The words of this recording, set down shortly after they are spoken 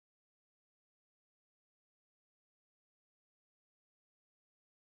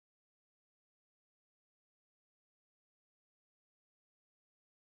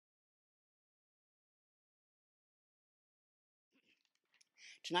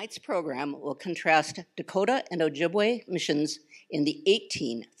Tonight's program will contrast Dakota and Ojibwe missions in the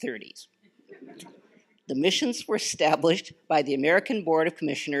 1830s. The missions were established by the American Board of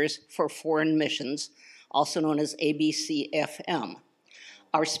Commissioners for Foreign Missions, also known as ABCFM.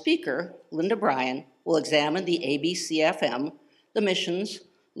 Our speaker, Bryan, will examine the ABCFM, the missions,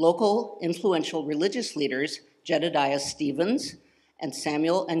 local influential religious leaders, Jedediah Stevens and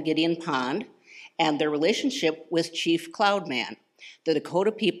Samuel and Gideon Pond, and their relationship with Chief Cloudman, the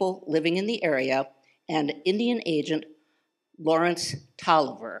Dakota people living in the area, and Indian agent Lawrence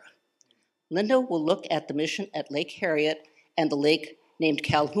Tolliver. Linda will look at the mission at Lake Harriet and the lake named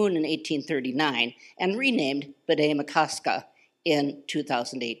Calhoun in 1839 and renamed Bede-Makaska in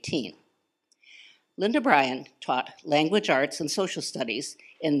 2018. Bryan taught language arts and social studies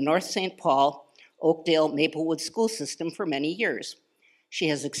in North St. Paul, Oakdale Maplewood school system for many years. She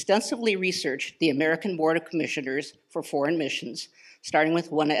has extensively researched the American Board of Commissioners for Foreign Missions, starting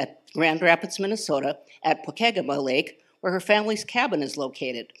with one at Grand Rapids, Minnesota, at Pokegama Lake, where her family's cabin is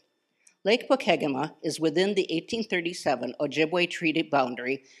located. Lake Pokegama is within the 1837 Ojibwe Treaty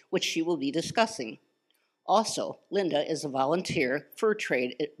boundary, which she will be discussing. Also, Linda is a volunteer fur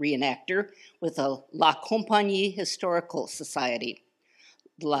trade reenactor with the La Compagnie Historical Society.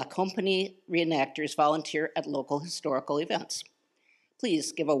 The La Compagnie reenactors volunteer at local historical events.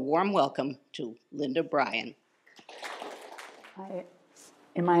 Please give a warm welcome to Bryan. Hi.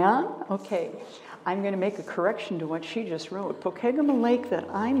 Am I on? Okay. I'm going to make a correction to what she just wrote. Pokegama Lake that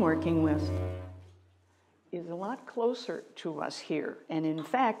I'm working with is a lot closer to us here. And in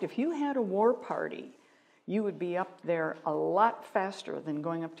fact, if you had a war party, you would be up there a lot faster than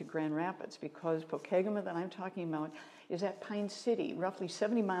going up to Grand Rapids, because Pokegama that I'm talking about is at Pine City, roughly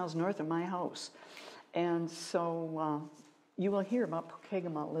 70 miles north of my house. And so you will hear about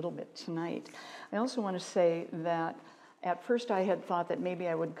Pokegama a little bit tonight. I also want to say that at first I had thought that maybe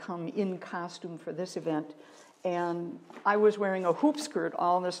I would come in costume for this event, and I was wearing a hoop skirt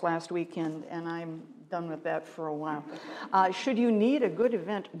all this last weekend, and I'm done with that for a while. Should you need a good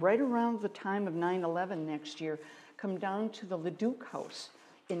event right around the time of 9/11 next year, come down to the Leduc House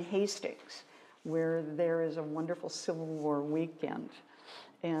in Hastings, where there is a wonderful Civil War weekend.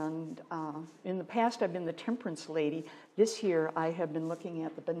 And in the past, I've been the temperance lady. This year, I have been looking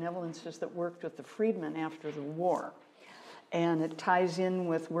at the benevolences that worked with the freedmen after the war. And it ties in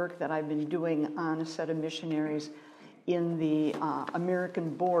with work that I've been doing on a set of missionaries in the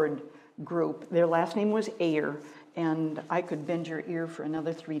American Board group. Their last name was Ayer, and I could bend your ear for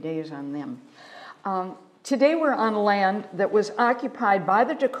another 3 days on them. Today we're on land that was occupied by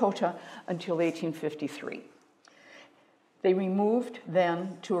the Dakota until 1853. They removed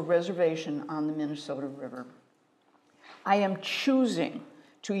then to a reservation on the Minnesota River. I am choosing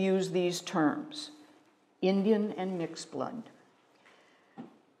to use these terms, Indian and mixed blood.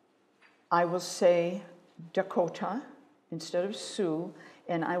 I will say Dakota instead of Sioux,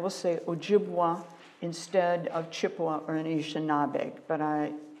 and I will say Ojibwe instead of Chippewa or Anishinaabe. But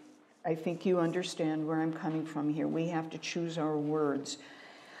I think you understand where I'm coming from here. We have to choose our words.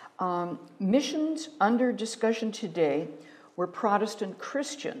 Missions under discussion today were Protestant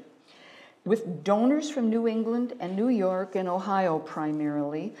Christian, with donors from New England and New York and Ohio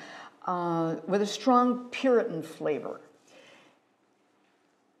primarily, with a strong Puritan flavor.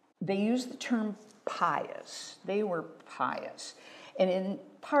 They used the term pious. They were pious. And in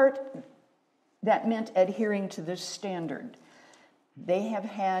part, that meant adhering to this standard. They have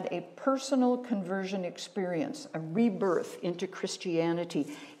had a personal conversion experience, a rebirth into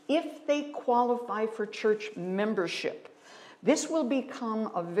Christianity, if they qualify for church membership. This will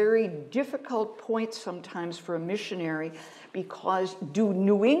become a very difficult point sometimes for a missionary, because do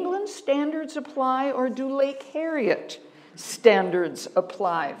New England standards apply, or do Lake Harriet standards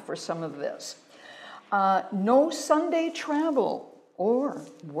apply for some of this? No Sunday travel or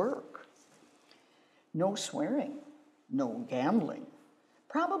work. No swearing, no gambling,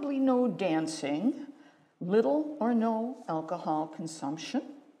 probably no dancing, little or no alcohol consumption.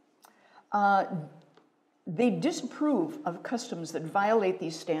 They disapprove of customs that violate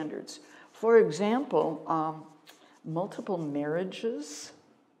these standards. For example, multiple marriages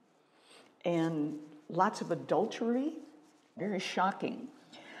and lots of adultery, very shocking.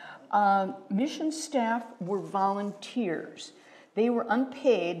 Mission staff were volunteers. They were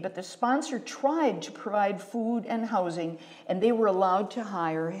unpaid, but the sponsor tried to provide food and housing, and they were allowed to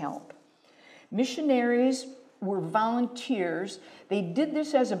hire help. Missionaries were volunteers. They did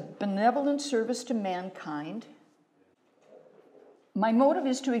this as a benevolent service to mankind. My motive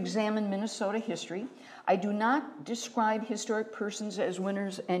is to examine Minnesota history. I do not describe historic persons as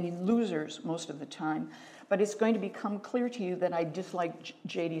winners and losers most of the time, but it's going to become clear to you that I dislike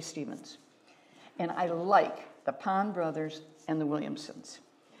J.D. Stevens. And I like the Pond Brothers and the Williamsons.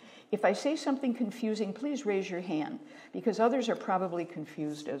 If I say something confusing, please raise your hand, because others are probably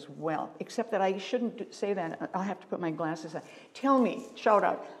confused as well, except that I shouldn't say that. I'll have to put my glasses on. Tell me, shout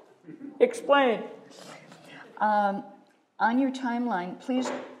out, explain. On your timeline, please,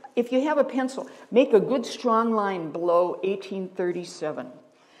 if you have a pencil, make a good strong line below 1837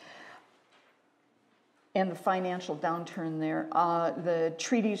 and the financial downturn there, the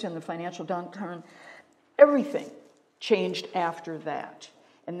treaties and the financial downturn, everything changed after that.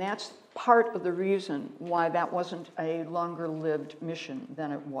 And that's part of the reason why that wasn't a longer-lived mission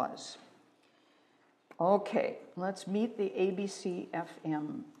than it was. Okay, let's meet the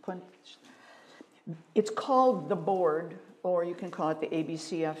ABCFM. It's called the board, or you can call it the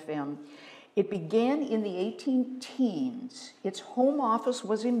ABCFM. It began in the 18 teens. Its home office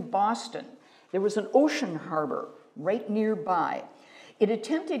was in Boston. There was an ocean harbor right nearby. It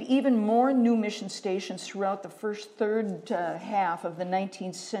attempted even more new mission stations throughout the first third half of the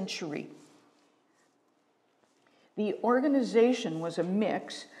 19th century. The organization was a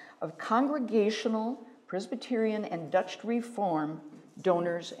mix of Congregational, Presbyterian, and Dutch Reform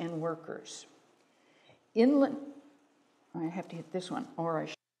donors and workers. Inland, I have to hit this one, or I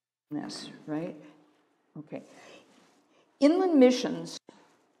should hit this, right? Okay. Inland missions,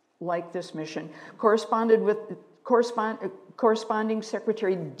 like this mission, corresponded with corresponding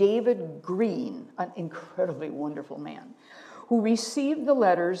Secretary David Green, an incredibly wonderful man, who received the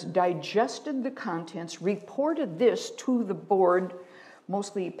letters, digested the contents, reported this to the board,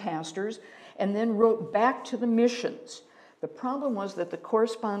 mostly pastors, and then wrote back to the missions. The problem was that the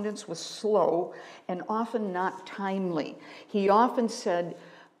correspondence was slow and often not timely. He often said,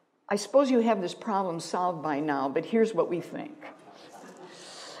 I suppose you have this problem solved by now, but here's what we think.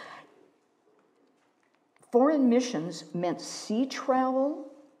 Foreign missions meant sea travel,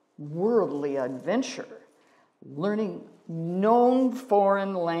 worldly adventure, learning known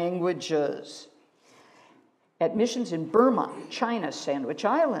foreign languages. At missions in Burma, China, Sandwich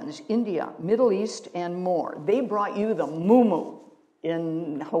Islands, India, Middle East, and more. They brought you the moo-moo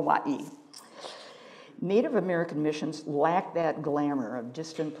in Hawaii. Native American missions lacked that glamour of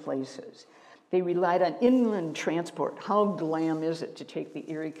distant places. They relied on inland transport. How glam is it to take the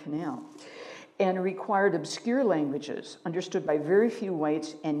Erie Canal? And required obscure languages understood by very few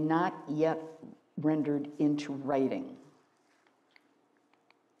whites and not yet rendered into writing.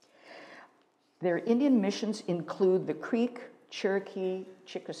 Their Indian missions include the Creek, Cherokee,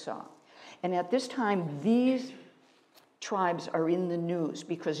 Chickasaw. And at this time, these tribes are in the news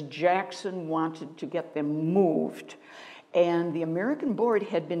because Jackson wanted to get them moved. And the American board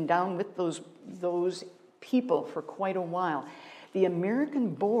had been down with those people for quite a while. The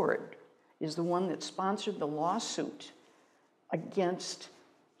American board is the one that sponsored the lawsuit against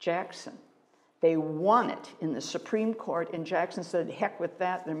Jackson. They won it in the Supreme Court, and Jackson said, heck with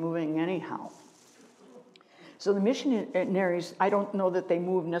that, they're moving anyhow. So the missionaries, I don't know that they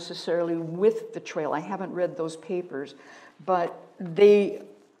moved necessarily with the trail. I haven't read those papers, but they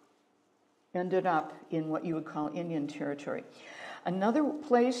ended up in what you would call Indian territory. Another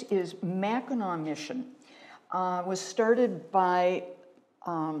place is Mackinac Mission. Was started by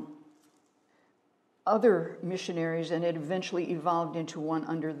other missionaries, and it eventually evolved into one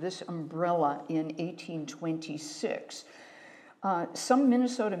under this umbrella in 1826. Some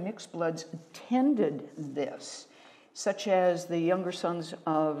Minnesota mixed bloods attended this, such as the younger sons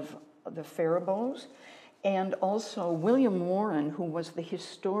of the Faribaults, and also William Warren, who was the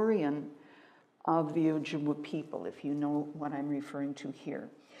historian of the Ojibwe people, if you know what I'm referring to here.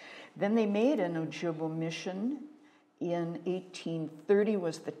 Then they made an Ojibwe mission. In 1830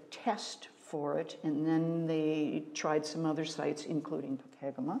 was the test for it, and then they tried some other sites, including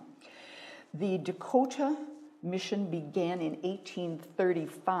Pokegama. The Dakota mission began in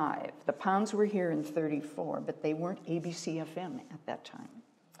 1835. The Ponds were here in 34, but they weren't ABCFM at that time.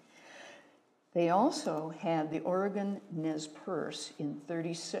 They also had the Oregon Nez Perce in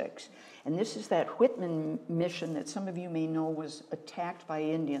 36, and this is that Whitman mission that some of you may know was attacked by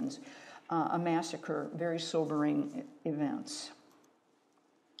Indians, a massacre, very sobering events.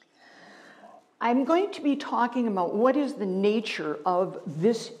 I'm going to be talking about what is the nature of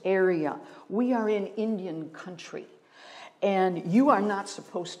this area. We are in Indian country, and you are not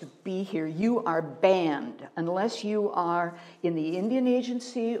supposed to be here. You are banned unless you are in the Indian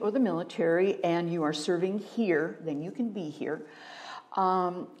agency or the military and you are serving here, then you can be here.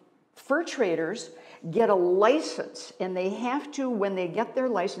 Fur traders get a license, and they have to, when they get their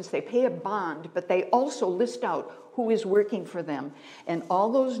license, they pay a bond, but they also list out who is working for them. And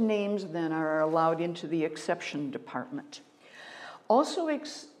all those names then are allowed into the exception department. Also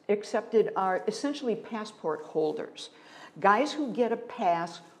accepted are essentially passport holders, guys who get a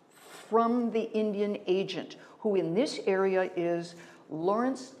pass from the Indian agent, who in this area is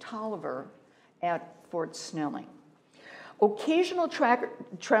Lawrence Tolliver at Fort Snelling. Occasional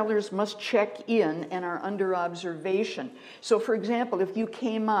travelers must check in and are under observation. So for example, if you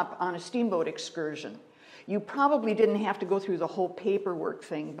came up on a steamboat excursion, you probably didn't have to go through the whole paperwork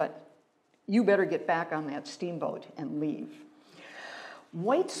thing, but you better get back on that steamboat and leave.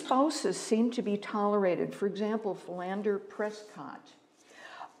 White spouses seem to be tolerated. For example, Philander Prescott.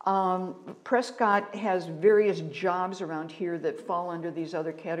 Prescott has various jobs around here that fall under these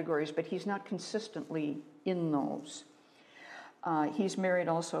other categories, but he's not consistently in those. He's married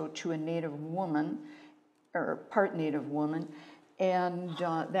also to a Native woman, or part Native woman, and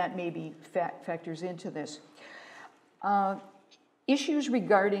that maybe factors into this. Issues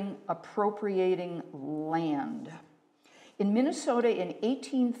regarding appropriating land. In Minnesota in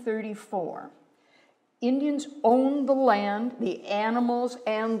 1834, Indians own the land, the animals,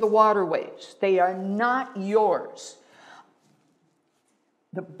 and the waterways. They are not yours.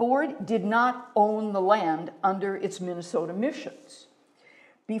 The board did not own the land under its Minnesota missions.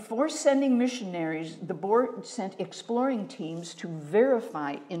 Before sending missionaries, the board sent exploring teams to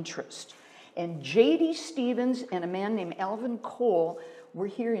verify interest. And J.D. Stevens and a man named Alvin Cole were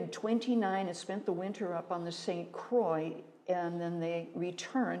here in 29 and spent the winter up on the St. Croix, and then they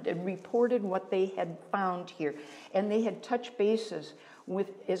returned and reported what they had found here. And they had touched bases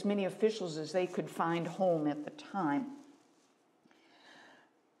with as many officials as they could find home at the time.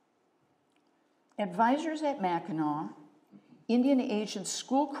 Advisors at Mackinac, Indian agents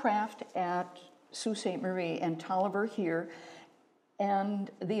Schoolcraft at Sault Ste. Marie and Tolliver here,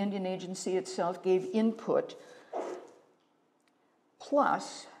 and the Indian Agency itself gave input.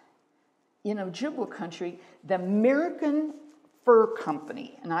 Plus, in Ojibwe country, the American Fur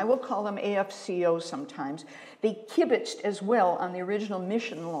Company, and I will call them AFCO sometimes, they kibitzed as well on the original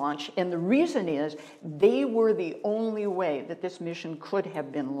mission launch, and the reason is they were the only way that this mission could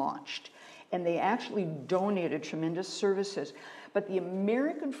have been launched. And they actually donated tremendous services. But the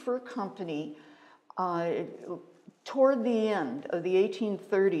American Fur Company, toward the end of the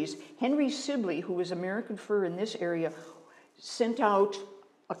 1830s, Henry Sibley, who was American Fur in this area, sent out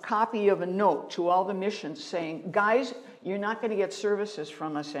a copy of a note to all the missions saying, guys, you're not going to get services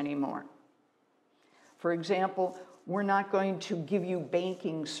from us anymore. For example, we're not going to give you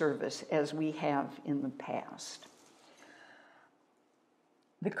banking service as we have in the past.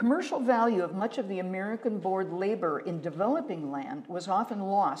 The commercial value of much of the American board labor in developing land was often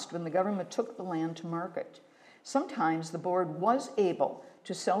lost when the government took the land to market. Sometimes the board was able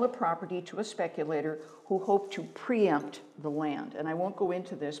to sell a property to a speculator who hoped to preempt the land. And I won't go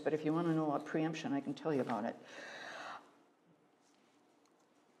into this, but if you want to know about preemption, I can tell you about it.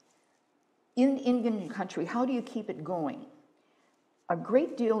 In Indian country, how do you keep it going? A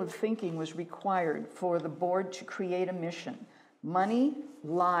great deal of thinking was required for the board to create a mission. Money,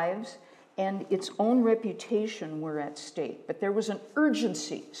 lives, and its own reputation were at stake. But there was an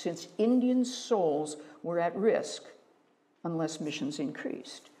urgency since Indian souls were at risk unless missions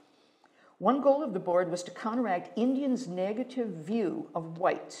increased. One goal of the board was to counteract Indians' negative view of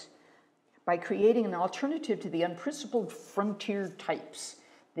whites by creating an alternative to the unprincipled frontier types.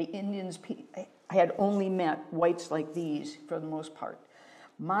 The Indians had only met whites like these for the most part.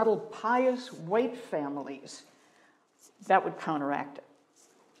 Modeled pious white families that would counteract it.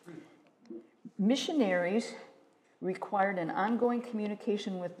 Missionaries required an ongoing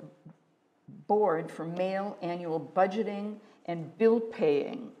communication with the board for mail, annual budgeting, and bill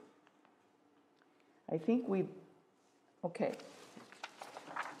paying. I think okay.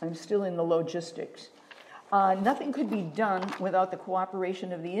 I'm still in the logistics. Nothing could be done without the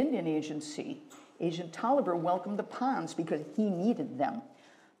cooperation of the Indian Agency. Agent Tolliver welcomed the ponds because he needed them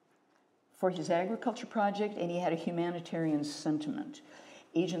for his agriculture project, and he had a humanitarian sentiment.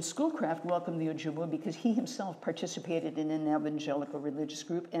 Agent Schoolcraft welcomed the Ojibwe because he himself participated in an evangelical religious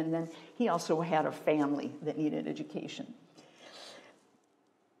group, and then he also had a family that needed education.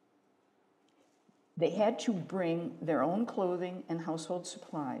 They had to bring their own clothing and household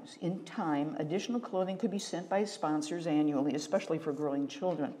supplies. In time, additional clothing could be sent by sponsors annually, especially for growing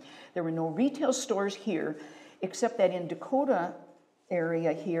children. There were no retail stores here, except that in Dakota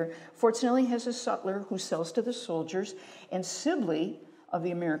area here, Fort Snelling has a sutler who sells to the soldiers, and Sibley of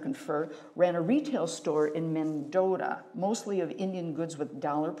the American fur, ran a retail store in Mendota, mostly of Indian goods with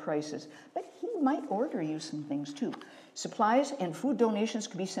dollar prices, but he might order you some things too. Supplies and food donations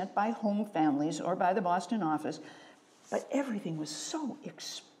could be sent by home families or by the Boston office, but everything was so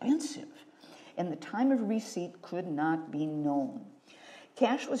expensive, and the time of receipt could not be known.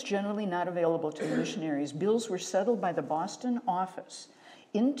 Cash was generally not available to the missionaries. Bills were settled by the Boston office.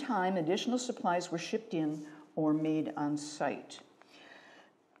 In time, additional supplies were shipped in or made on site.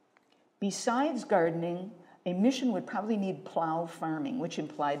 Besides gardening, a mission would probably need plow farming, which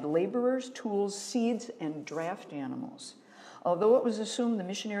implied laborers, tools, seeds, and draft animals. Although it was assumed the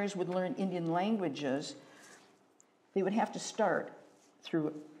missionaries would learn Indian languages, they would have to start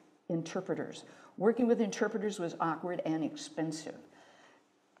through interpreters. Working with interpreters was awkward and expensive.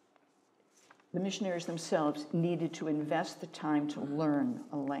 The missionaries themselves needed to invest the time to learn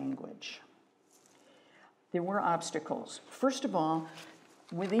a language. There were obstacles. First of all,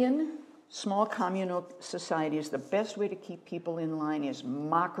 within small communal societies, the best way to keep people in line is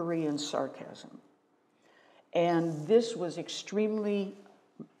mockery and sarcasm. And this was extremely,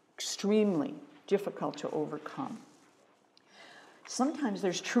 extremely difficult to overcome. Sometimes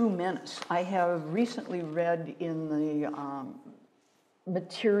there's true menace. I have recently read in the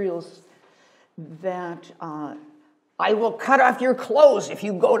materials that I will cut off your clothes if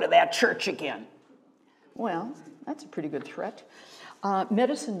you go to that church again. Well, that's a pretty good threat.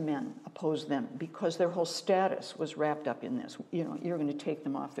 Medicine men opposed them because their whole status was wrapped up in this. You know, you're going to take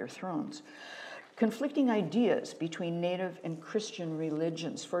them off their thrones. Conflicting ideas between Native and Christian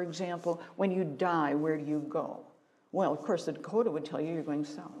religions. For example, when you die, where do you go? Well, of course, the Dakota would tell you you're going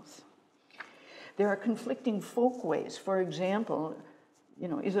south. There are conflicting folkways. For example, you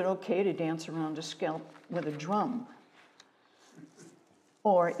know, is it okay to dance around a scalp with a drum?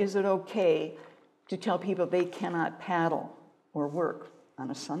 Or is it okay to tell people they cannot paddle or work on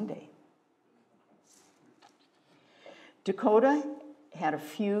a Sunday? Dakota had a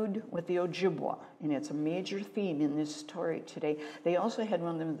feud with the Ojibwe, and it's a major theme in this story today. They also had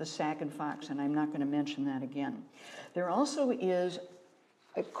one with the Sac and Fox, and I'm not going to mention that again. There also is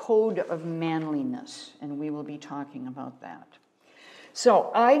a code of manliness, and we will be talking about that.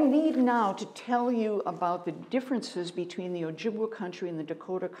 So I need now to tell you about the differences between the Ojibwe country and the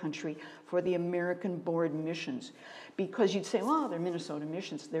Dakota country for the American Board missions. Because you'd say, well, they're Minnesota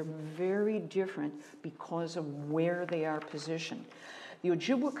missions. They're very different because of where they are positioned. The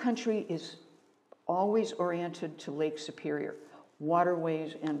Ojibwe country is always oriented to Lake Superior,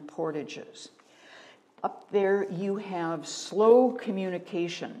 waterways and portages. Up there you have slow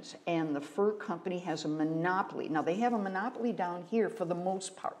communications, and the fur company has a monopoly. Now they have a monopoly down here for the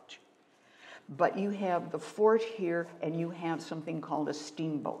most part, but you have the fort here and you have something called a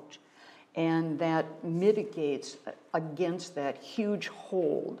steamboat, and that mitigates against that huge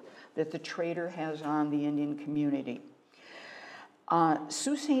hold that the trader has on the Indian community.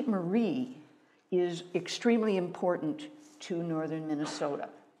 Sault Ste. Marie is extremely important to northern Minnesota.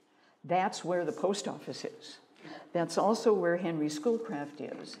 That's where the post office is. That's also where Henry Schoolcraft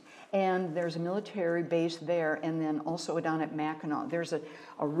is. And there's a military base there, and then also down at Mackinac. There's a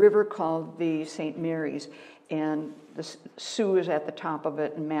river called the St. Mary's, and the Sioux is at the top of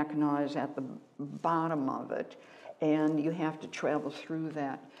it, and Mackinac is at the bottom of it. And you have to travel through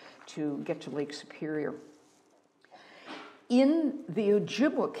that to get to Lake Superior. In the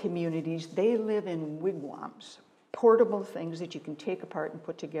Ojibwe communities, they live in wigwams, portable things that you can take apart and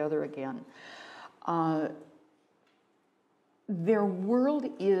put together again. Their world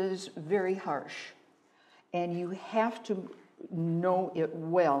is very harsh, and you have to know it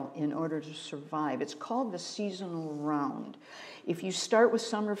well in order to survive. It's called the seasonal round. If you start with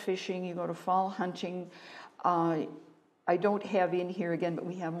summer fishing, you go to fall hunting. I don't have in here again, but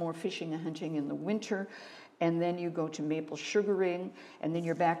we have more fishing and hunting in the winter. And then you go to maple sugaring, and then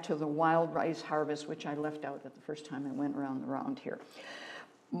you're back to the wild rice harvest, which I left out at the first time I went around here.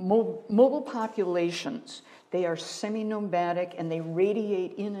 Mobile populations, they are semi-nomadic, and they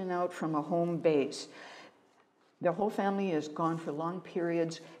radiate in and out from a home base. Their whole family is gone for long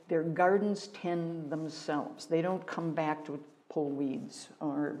periods. Their gardens tend themselves. They don't come back to pull weeds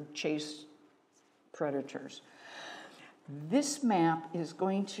or chase predators. This map is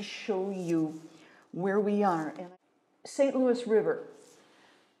going to show you where we are. And St. Louis River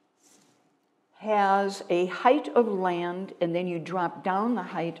has a height of land, and then you drop down the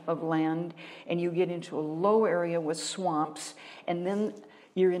height of land, and you get into a low area with swamps, and then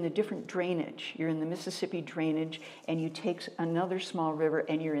you're in a different drainage. You're in the Mississippi drainage, and you take another small river,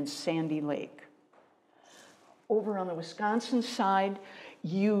 and you're in Sandy Lake. Over on the Wisconsin side,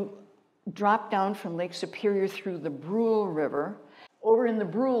 you drop down from Lake Superior through the Brule River, over in the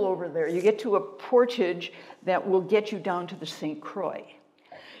Brule over there, you get to a portage that will get you down to the St. Croix.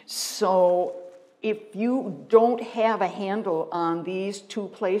 So if you don't have a handle on these two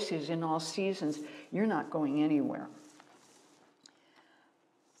places in all seasons, you're not going anywhere.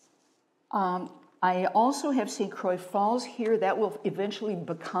 I also have St. Croix Falls here. That will eventually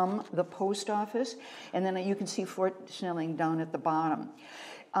become the post office. And then you can see Fort Snelling down at the bottom.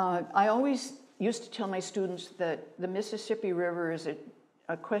 I always used to tell my students that the Mississippi River is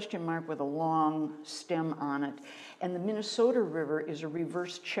a question mark with a long stem on it. And the Minnesota River is a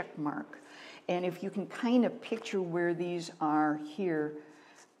reverse check mark. And if you can kind of picture where these are here,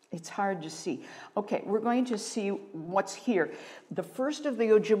 it's hard to see. Okay, we're going to see what's here. The first of the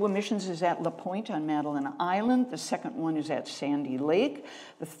Ojibwe missions is at La Pointe on Madeline Island. The second one is at Sandy Lake.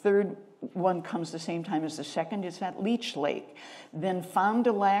 The third one comes the same time as the second. It's at Leech Lake. Then Fond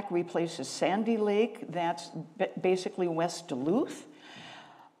du Lac replaces Sandy Lake. That's basically West Duluth.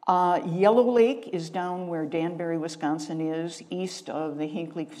 Yellow Lake is down where Danbury, Wisconsin is, east of the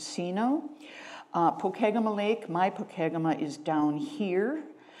Hinckley Casino. Pokegama Lake, my Pokegama, is down here.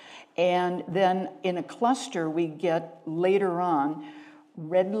 And then in a cluster, we get later on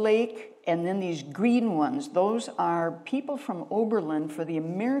Red Lake, and then these green ones. Those are people from Oberlin for the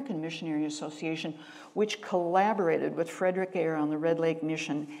American Missionary Association, which collaborated with Frederick Eyre on the Red Lake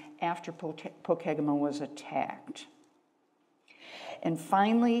Mission after Pokegama was attacked. And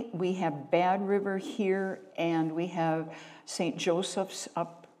finally, we have Bad River here, and we have St. Joseph's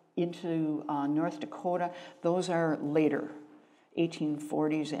up into North Dakota. Those are later,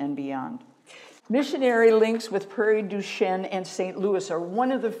 1840s and beyond. Missionary links with Prairie du Chien and St. Louis are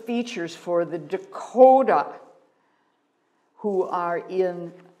one of the features for the Dakota who are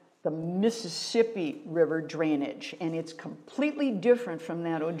in the Mississippi River drainage, and it's completely different from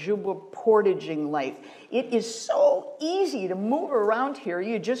that Ojibwe portaging life. It is so easy to move around here.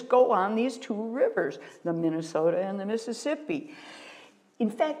 You just go on these two rivers, the Minnesota and the Mississippi. In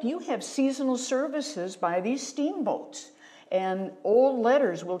fact, you have seasonal services by these steamboats, and old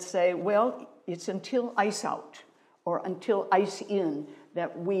letters will say, well, it's until ice out or until ice in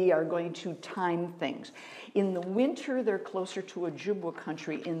that we are going to time things. In the winter, they're closer to Ojibwe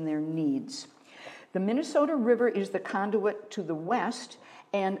country in their needs. The Minnesota River is the conduit to the west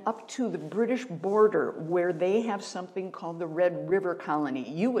and up to the British border, where they have something called the Red River Colony.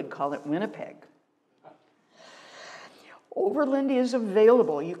 You would call it Winnipeg. Overland is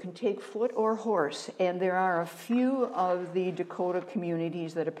available. You can take foot or horse, and there are a few of the Dakota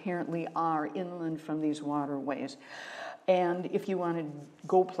communities that apparently are inland from these waterways. And if you want to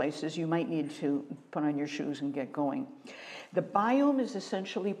go places, you might need to put on your shoes and get going. The biome is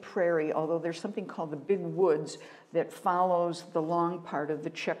essentially prairie, although there's something called the Big Woods that follows the long part of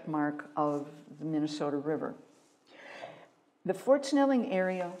the check mark of the Minnesota River. The Fort Snelling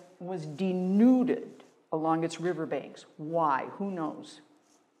area was denuded along its riverbanks. Why? Who knows?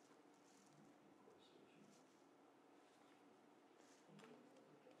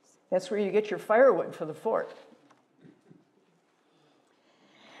 That's where you get your firewood for the fort.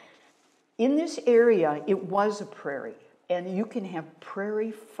 In this area, it was a prairie, and you can have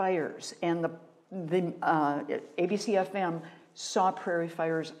prairie fires. And the ABCFM saw prairie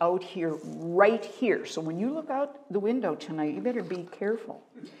fires out here, right here. So when you look out the window tonight, you better be careful.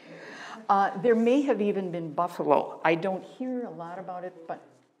 There may have even been buffalo. I don't hear a lot about it, but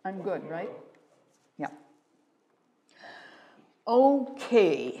I'm good, right? Yeah.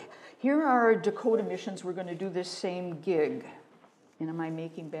 Okay, here are our Dakota missions. We're going to do this same gig. And am I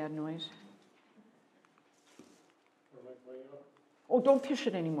making bad noise? Oh, don't push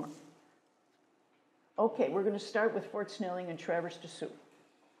it anymore. Okay, we're going to start with Fort Snelling and Traverse des Sioux.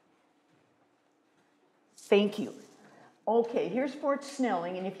 Thank you. Okay, here's Fort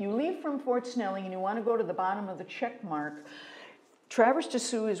Snelling, and if you leave from Fort Snelling and you want to go to the bottom of the check mark, Traverse des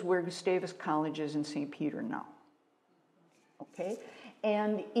Sioux is where Gustavus College is in St. Peter now. Okay,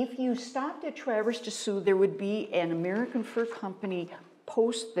 and if you stopped at Traverse des Sioux, there would be an American Fur Company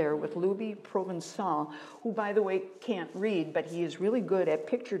post there with Louis Provençal, who, by the way, can't read, but he is really good at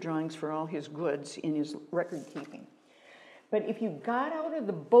picture drawings for all his goods in his record keeping. But if you got out of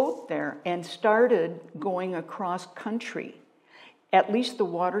the boat there and started going across country, at least the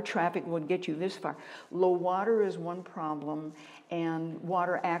water traffic would get you this far. Low water is one problem, and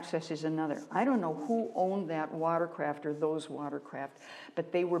water access is another. I don't know who owned that watercraft or those watercraft,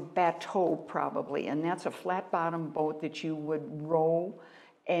 but they were bateaux probably, and that's a flat-bottom boat that you would row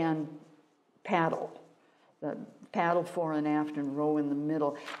and paddle. Paddle fore and aft and row in the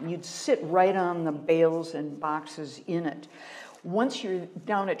middle. You'd sit right on the bales and boxes in it. Once you're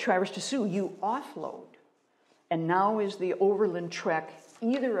down at Traverse des Sioux, you offload. And now is the overland trek,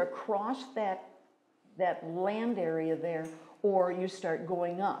 either across that land area there, or you start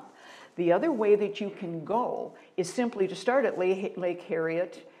going up. The other way that you can go is simply to start at Lake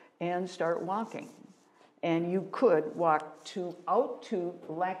Harriet and start walking. And you could walk out to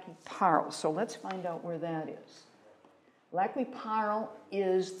Lac qui Parle. So let's find out where that is. Lac qui Parle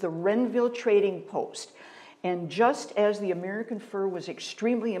is the Renville trading post. And just as the American fur was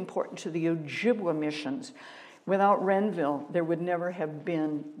extremely important to the Ojibwe missions, without Renville, there would never have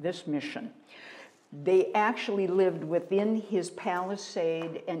been this mission. They actually lived within his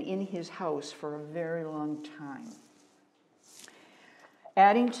palisade and in his house for a very long time.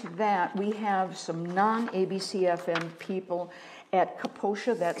 Adding to that, we have some non-ABCFM people at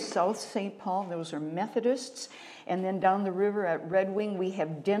Kaposha, that's South St. Paul. Those are Methodists. And then down the river at Red Wing, we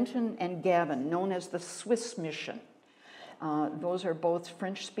have Denton and Gavin, known as the Swiss Mission. Those are both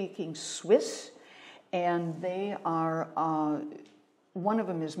French-speaking Swiss, and they are, one of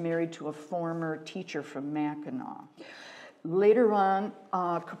them is married to a former teacher from Mackinac. Later on,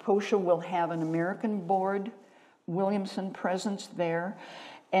 Kaposha will have an American board Williamson presence there.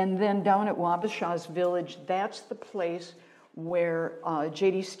 And then down at Wabasha's village, that's the place where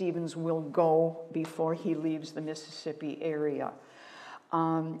J.D. Stevens will go before he leaves the Mississippi area.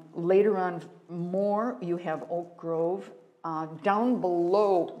 Later on, more, you have Oak Grove. Down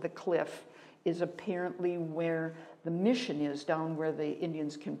below the cliff is apparently where the mission is, down where the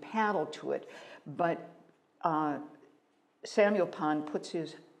Indians can paddle to it. But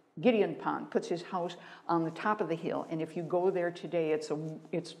Gideon Pond puts his house on the top of the hill, and if you go there today,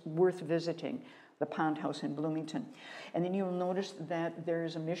 it's worth visiting, the Pond House in Bloomington. And then you'll notice that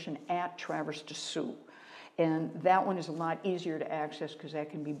there's a mission at Traverse de Sioux, and that one is a lot easier to access because that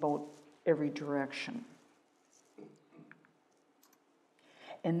can be boat every direction.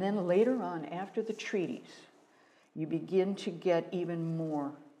 And then later on, after the treaties, you begin to get even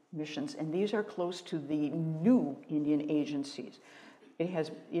more missions, and these are close to the new Indian agencies.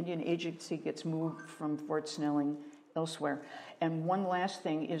 Indian agency gets moved from Fort Snelling elsewhere. And one last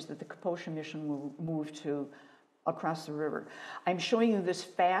thing is that the Kaposha mission will move to across the river. I'm showing you this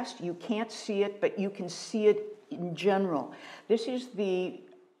fast. You can't see it, but you can see it in general. This is the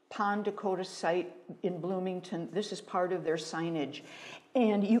Pond, Dakota site in Bloomington. This is part of their signage.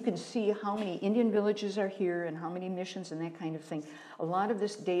 And you can see how many Indian villages are here and how many missions and that kind of thing. A lot of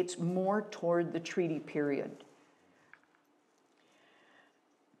this dates more toward the treaty period.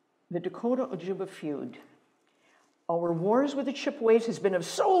 The Dakota-Ojibwe feud. Our wars with the Chippeways has been of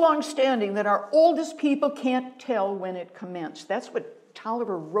so long standing that our oldest people can't tell when it commenced. That's what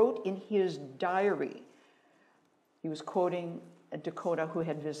Tolliver wrote in his diary. He was quoting a Dakota who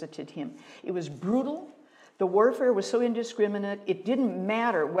had visited him. It was brutal. The warfare was so indiscriminate, it didn't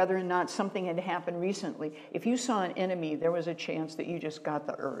matter whether or not something had happened recently. If you saw an enemy, there was a chance that you just got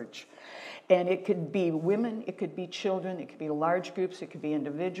the urge. And it could be women, it could be children, it could be large groups, it could be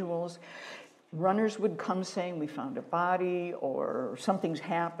individuals. Runners would come saying, we found a body, or something's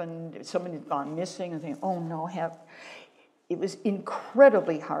happened, somebody had gone missing, and saying, oh no, it was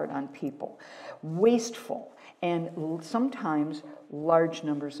incredibly hard on people, wasteful, and sometimes large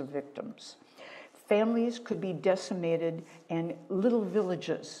numbers of victims. Families could be decimated, and little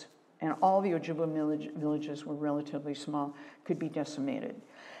villages, and all the Ojibwe villages were relatively small, could be decimated.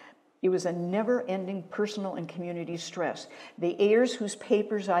 It was a never-ending personal and community stress. The Ayers, whose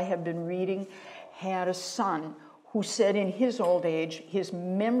papers I have been reading, had a son who said in his old age, his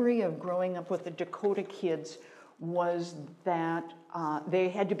memory of growing up with the Dakota kids was that they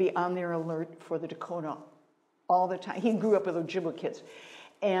had to be on their alert for the Dakota all the time. He grew up with Ojibwe kids.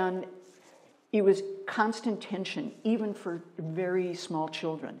 And it was constant tension, even for very small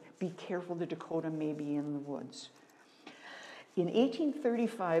children. Be careful, the Dakota may be in the woods. In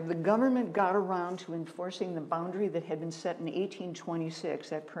 1835, the government got around to enforcing the boundary that had been set in 1826,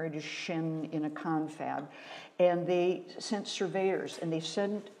 that Prairie du Chien in a confab, and they sent surveyors, and they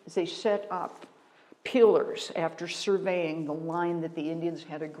set up pillars after surveying the line that the Indians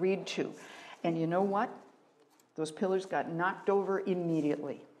had agreed to. And you know what? Those pillars got knocked over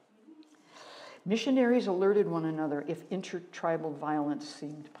immediately. Missionaries alerted one another if intertribal violence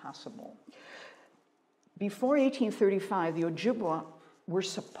seemed possible. Before 1835, the Ojibwe were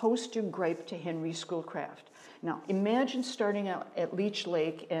supposed to gripe to Henry Schoolcraft. Now, imagine starting out at Leech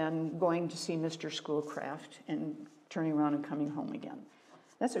Lake and going to see Mr. Schoolcraft and turning around and coming home again.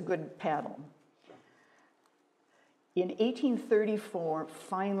 That's a good paddle. In 1834,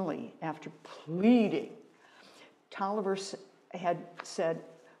 finally, after pleading, Tolliver had said,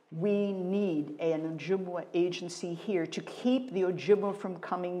 We need an Ojibwe agency here to keep the Ojibwe from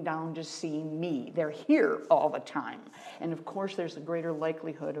coming down to see me. They're here all the time. And of course, there's a greater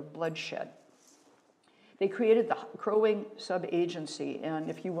likelihood of bloodshed. They created the Crow-Wing sub-agency, and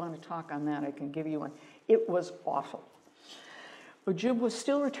if you want to talk on that, I can give you one. It was awful. Ojibwe was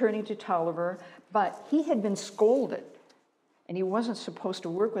still returning to Tolliver, but he had been scolded, and he wasn't supposed to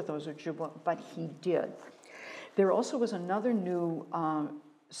work with those Ojibwe, but he did. There also was another new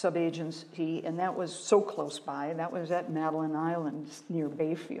sub-agency, and that was so close by. That was at Madeline Island near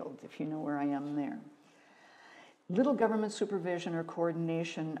Bayfield, if you know where I am there. Little government supervision or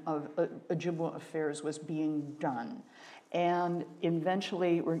coordination of Ojibwe affairs was being done. And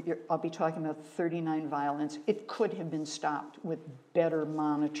eventually, I'll be talking about 39 violence. It could have been stopped with better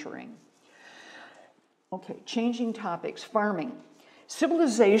monitoring. Okay, changing topics, farming.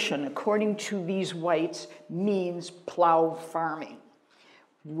 Civilization, according to these whites, means plow farming.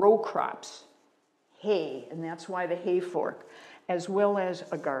 Row crops, hay, and that's why the hay fork, as well as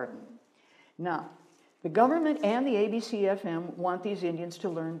a garden. Now, the government and the ABCFM want these Indians to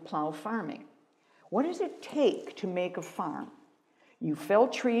learn plow farming. What does it take to make a farm? You fell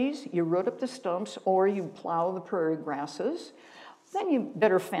trees, you root up the stumps, or you plow the prairie grasses. Then you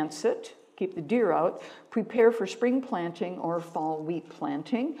better fence it, keep the deer out, prepare for spring planting or fall wheat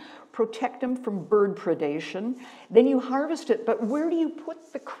planting, protect them from bird predation. Then you harvest it, but where do you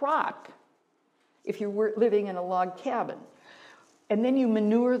put the crop if you're living in a log cabin? And then you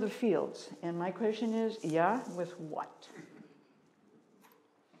manure the fields. And my question is, yeah, with what?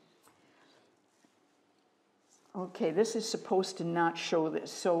 Okay, this is supposed to not show this,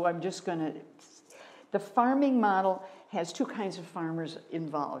 so I'm just going to... The farming model has two kinds of farmers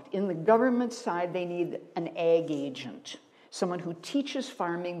involved. In the government side, they need an ag agent, someone who teaches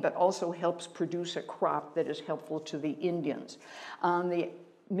farming but also helps produce a crop that is helpful to the Indians. On the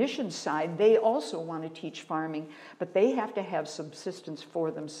mission side, they also want to teach farming, but they have to have subsistence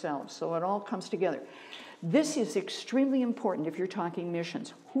for themselves, so it all comes together. This is extremely important if you're talking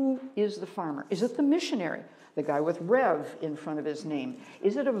missions. Who is the farmer? Is it the missionary? The guy with Rev in front of his name?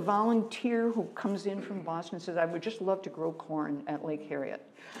 Is it a volunteer who comes in from Boston and says, I would just love to grow corn at Lake Harriet?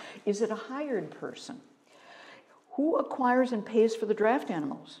 Is it a hired person? Who acquires and pays for the draft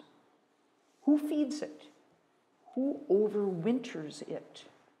animals? Who feeds it? Who overwinters it?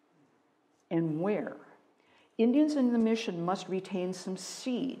 And where? Indians in the mission must retain some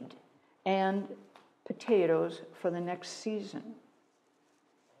seed and potatoes for the next season.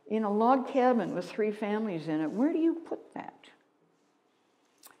 In a log cabin with 3 families in it, where do you put that?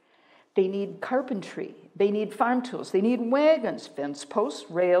 They need carpentry. They need farm tools. They need wagons, fence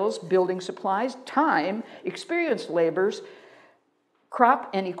posts, rails, building supplies, time, experienced laborers, crop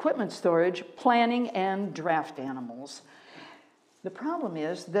and equipment storage, planning, and draft animals. The problem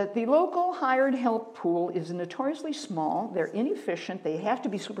is that the local hired help pool is notoriously small. They're inefficient. They have to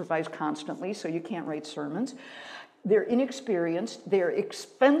be supervised constantly, so you can't write sermons. They're inexperienced, they're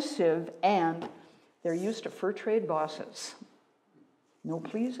expensive, and they're used to fur trade bosses. No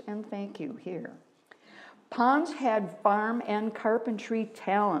please and thank you here. Ponds had farm and carpentry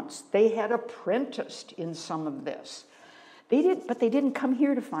talents. They had apprenticed in some of this. But they didn't come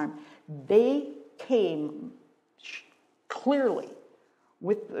here to farm. They came clearly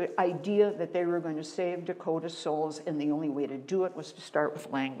with the idea that they were going to save Dakota souls, and the only way to do it was to start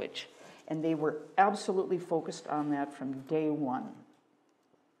with language. And they were absolutely focused on that from day one.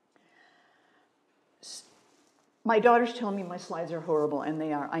 My daughters tell me my slides are horrible, and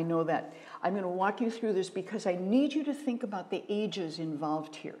they are. I know that. I'm going to walk you through this because I need you to think about the ages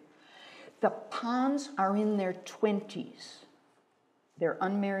involved here. The Ponds are in their 20s. They're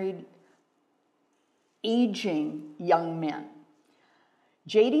unmarried, aging young men.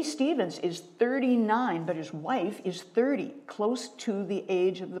 J.D. Stevens is 39, but his wife is 30, close to the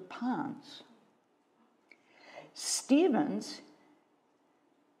age of the Ponds. Stevens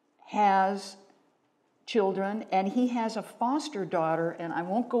has children, and he has a foster daughter, and I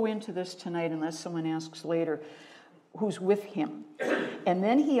won't go into this tonight unless someone asks later, who's with him. And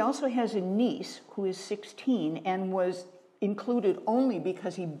then he also has a niece who is 16 and was included only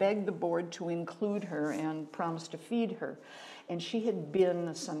because he begged the board to include her and promised to feed her. And she had been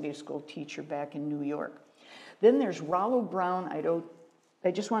a Sunday school teacher back in New York. Then there's Rollo Brown.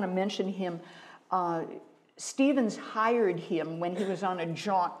 I just want to mention him. Stevens hired him when he was on a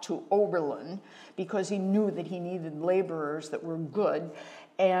jaunt to Oberlin because he knew that he needed laborers that were good,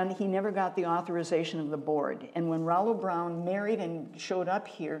 and he never got the authorization of the board. And when Rollo Brown married and showed up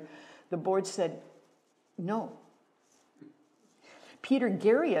here, the board said, no. Peter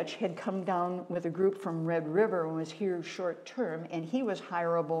Gariach had come down with a group from Red River and was here short term, and he was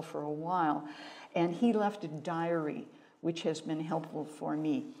hireable for a while. And he left a diary, which has been helpful for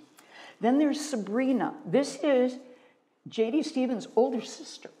me. Then there's Sabrina. This is J.D. Stevens' older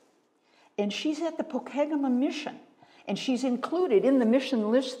sister. And she's at the Pokegama Mission. And she's included in the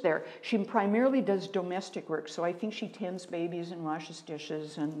mission list there. She primarily does domestic work, so I think she tends babies and washes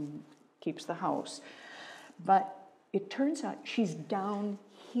dishes and keeps the house. But it turns out she's down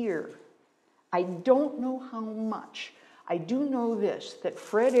here. I don't know how much. I do know this, that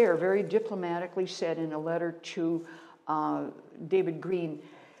Fred Ayer very diplomatically said in a letter to David Green,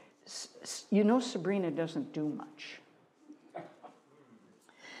 you know Sabrina doesn't do much.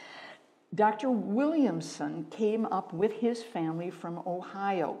 Dr. Williamson came up with his family from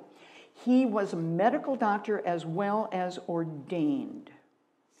Ohio. He was a medical doctor as well as ordained.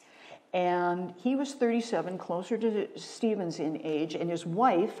 And he was 37, closer to Stevens in age, and his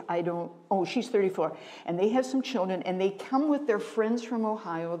wife, she's 34, and they have some children, and they come with their friends from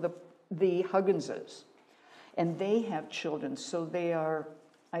Ohio, the Hugginses, and they have children, so they are,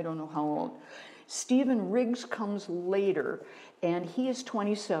 I don't know how old. Stephen Riggs comes later, and he is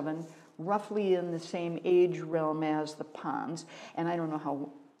 27, roughly in the same age realm as the Ponds, and I don't know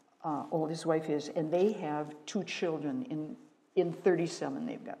how old his wife is, and they have 2 children. In 37,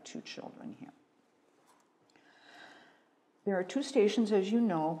 they've got 2 children here. There are 2 stations, as you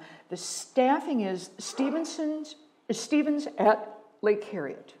know. The staffing is Stevens at Lake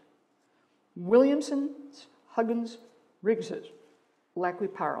Harriet, Williamson's, Huggins, Riggs's,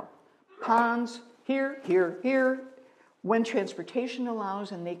 Lac-qui-Parle, Ponds, here, when transportation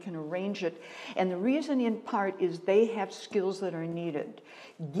allows and they can arrange it. And the reason in part is they have skills that are needed.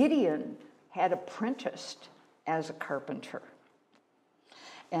 Gideon had apprenticed as a carpenter.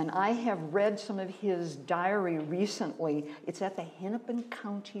 And I have read some of his diary recently. It's at the Hennepin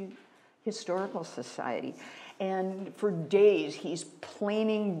County Historical Society. And for days, he's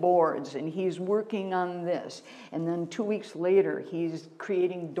planing boards and he's working on this. And then 2 weeks later, he's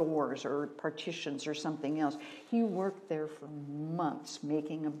creating doors or partitions or something else. He worked there for months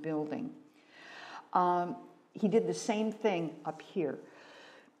making a building. He did the same thing up here.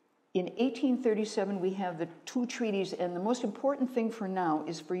 In 1837, we have the 2 treaties, and the most important thing for now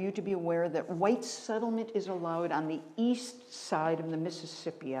is for you to be aware that white settlement is allowed on the east side of the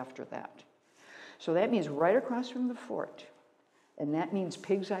Mississippi after that. So that means right across from the fort, and that means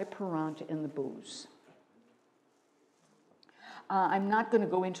Pig's Eye Parent and the booze. I'm not going to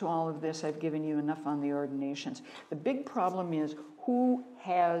go into all of this. I've given you enough on the ordinations. The big problem is who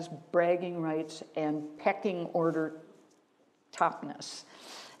has bragging rights and pecking order topness.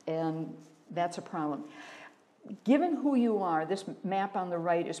 And that's a problem. Given who you are, this map on the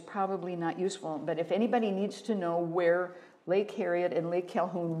right is probably not useful, but if anybody needs to know where Lake Harriet and Lake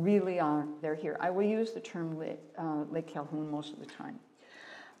Calhoun really are, they're here. I will use the term Lake Calhoun most of the time.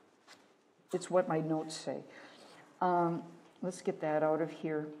 It's what my notes say. Let's get that out of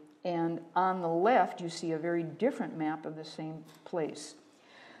here. And on the left, you see a very different map of the same place.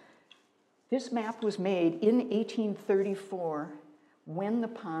 This map was made in 1834 when the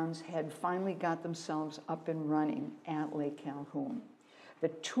Ponds had finally got themselves up and running at Lake Calhoun. The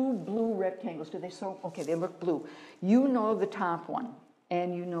 2 blue rectangles, okay, they look blue. You know the top one,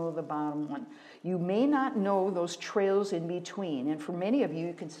 and you know the bottom one. You may not know those trails in between, and for many of you,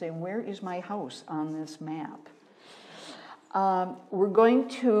 you can say, where is my house on this map? We're going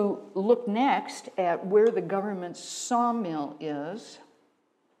to look next at where the government sawmill is,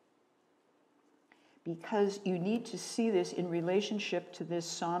 because you need to see this in relationship to this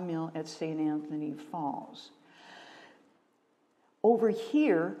sawmill at St. Anthony Falls. Over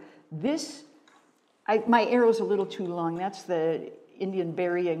here, my arrow's a little too long. That's the Indian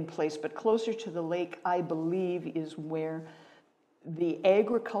burying place, but closer to the lake, I believe, is where the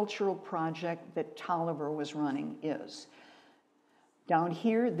agricultural project that Tolliver was running is. Down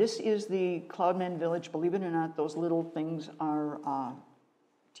here, this is the Cloudman Village. Believe it or not, those little things are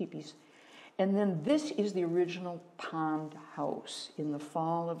teepees. And then this is the original Pond House in the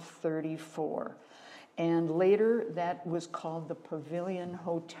fall of 34. And later, that was called the Pavilion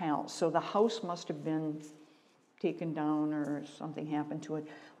Hotel. So the house must have been taken down or something happened to it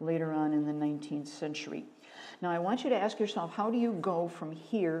later on in the 19th century. Now, I want you to ask yourself, how do you go from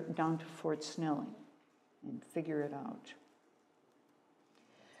here down to Fort Snelling? And figure it out.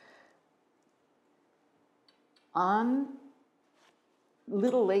 On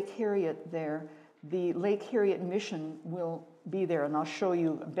Little Lake Harriet there, the Lake Harriet Mission will be there, and I'll show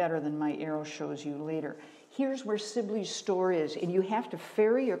you better than my arrow shows you later. Here's where Sibley's store is, and you have to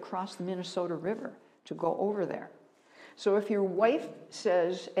ferry across the Minnesota River to go over there. So if your wife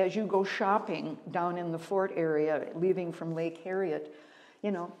says, as you go shopping down in the fort area, leaving from Lake Harriet,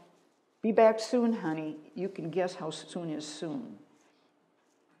 you know, be back soon, honey, you can guess how soon is soon.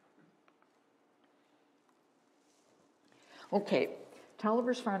 Okay,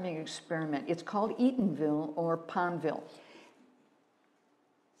 Tolliver's farming experiment. It's called Eatonville or Pondville.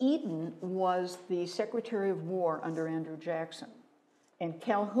 Eaton was the Secretary of War under Andrew Jackson, and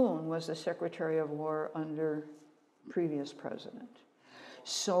Calhoun was the Secretary of War under previous president.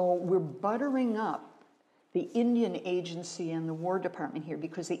 So we're buttering up the Indian Agency and the War Department here,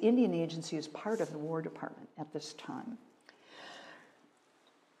 because the Indian Agency is part of the War Department at this time.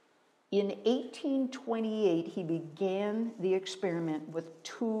 In 1828, he began the experiment with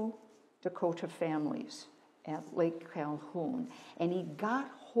 2 Dakota families at Lake Calhoun, and he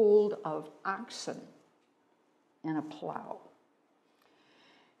got hold of oxen and a plow.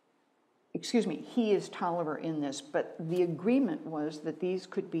 Excuse me, he is Tolliver in this, but the agreement was that these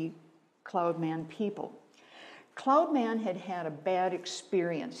could be Cloudman people. Cloudman had had a bad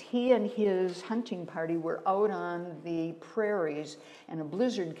experience. He and his hunting party were out on the prairies, and a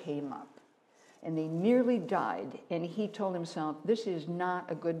blizzard came up, and they nearly died. And he told himself, this is not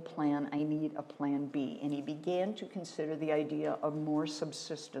a good plan, I need a plan B. And he began to consider the idea of more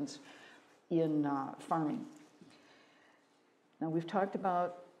subsistence in farming. Now we've talked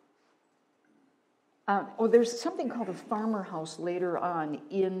about, there's something called a farmer house later on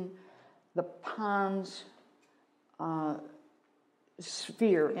in the ponds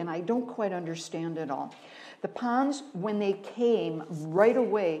sphere, and I don't quite understand it all. The ponds, when they came, right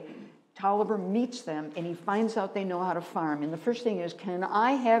away, Tolliver meets them, and he finds out they know how to farm. And the first thing is, can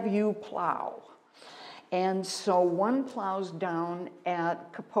I have you plow? And so one plows down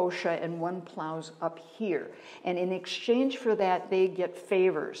at Kaposha and one plows up here. And in exchange for that, they get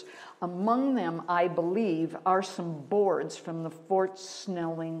favors. Among them, I believe, are some boards from the Fort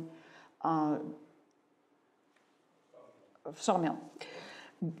Snelling sawmill.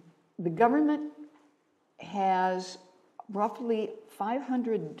 The government has roughly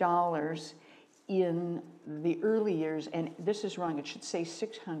 $500 in the early years, and this is wrong, it should say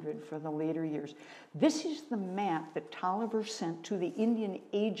 $600 for the later years. This is the map that Tolliver sent to the Indian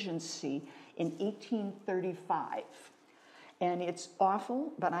Agency in 1835. And it's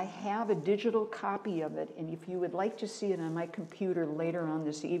awful, but I have a digital copy of it, and if you would like to see it on my computer later on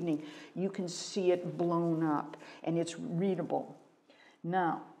this evening, you can see it blown up, and it's readable.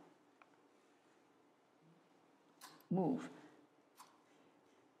 Now, move.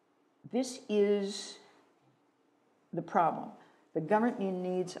 This is the problem. The government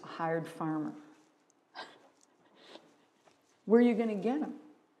needs a hired farmer. Where are you going to get him?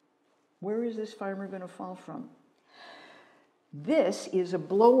 Where is this farmer going to fall from? This is a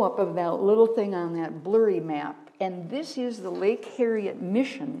blow-up of that little thing on that blurry map, and this is the Lake Harriet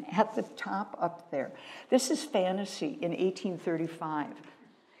mission at the top up there. This is fantasy in 1835.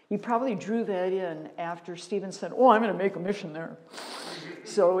 He probably drew that in after Stephen said, oh, I'm going to make a mission there.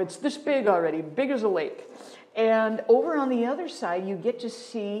 So it's this big already, big as a lake. And over on the other side, you get to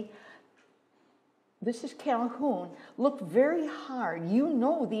see, this is Calhoun. Look very hard. You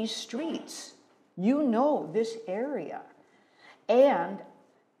know these streets. You know this area. And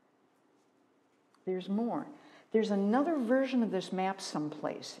there's more. There's another version of this map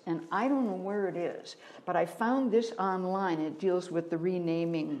someplace, and I don't know where it is, but I found this online. It deals with the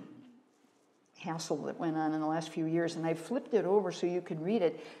renaming hassle that went on in the last few years, and I flipped it over so you could read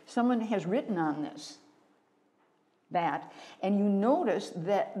it. Someone has written on that, and you notice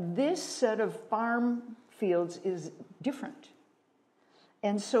that this set of farm fields is different.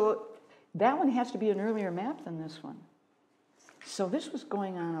 And so that one has to be an earlier map than this one. So this was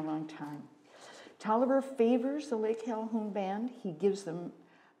going on a long time. Tolliver favors the Lake Calhoun band. He gives them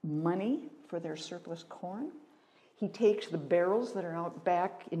money for their surplus corn. He takes the barrels that are out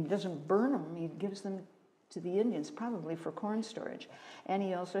back and doesn't burn them. He gives them to the Indians, probably for corn storage. And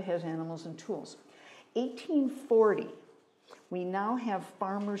he also has animals and tools. 1840, we now have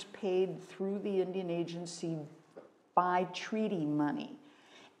farmers paid through the Indian Agency by treaty money.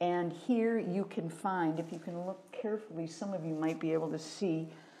 And here you can find, if you can look carefully, some of you might be able to see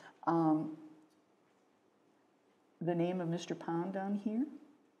the name of Mr. Pond down here.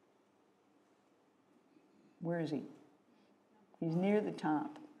 Where is he? He's near the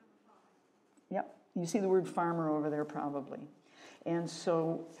top. Yep, you see the word farmer over there probably. And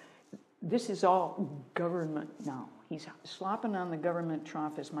so this is all government now. He's slopping on the government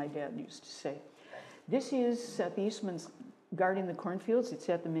trough, as my dad used to say. This is Seth Eastman's Guarding the Cornfields. It's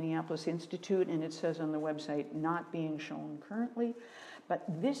at the Minneapolis Institute, and it says on the website, not being shown currently. But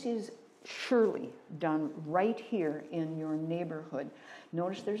this is surely done right here in your neighborhood.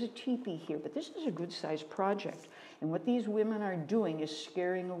 Notice there's a teepee here, but this is a good-sized project. And what these women are doing is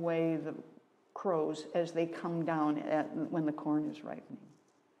scaring away the crows as they come down when the corn is ripening.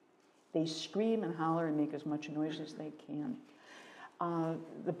 They scream and holler and make as much noise as they can.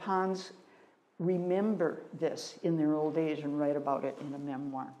 The Ponds remember this in their old age and write about it in a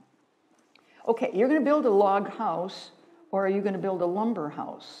memoir. Okay, you're going to build a log house, or are you going to build a lumber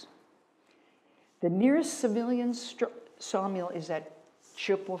house? The nearest civilian sawmill is at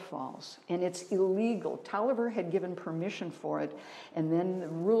Chippewa Falls, and it's illegal. Tolliver had given permission for it, and then the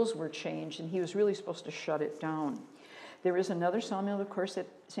rules were changed, and he was really supposed to shut it down. There is another sawmill, of course, at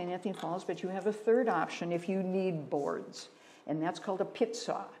St. Anthony Falls, but you have a third option if you need boards, and that's called a pit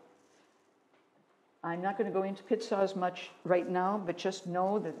saw. I'm not going to go into pit saws much right now, but just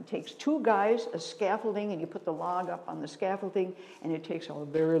know that it takes two guys, a scaffolding, and you put the log up on the scaffolding, and it takes a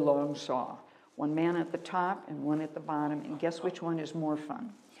very long saw. One man at the top and one at the bottom, and guess which one is more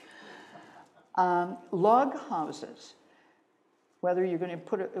fun? Log houses, whether you're going to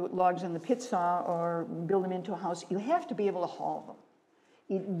put logs in the pit saw or build them into a house, you have to be able to haul them.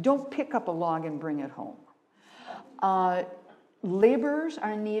 You don't pick up a log and bring it home. Laborers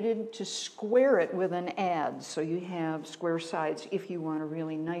are needed to square it with an adze, so you have square sides if you want a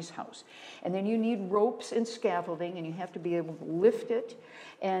really nice house. And then you need ropes and scaffolding, and you have to be able to lift it.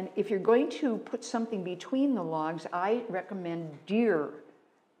 And if you're going to put something between the logs, I recommend deer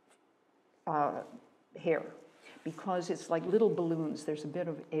hair, because it's like little balloons. There's a bit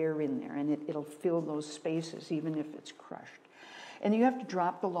of air in there, and it'll fill those spaces even if it's crushed. And you have to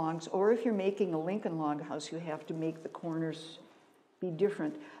drop the logs, or if you're making a Lincoln log house, you have to make the corners be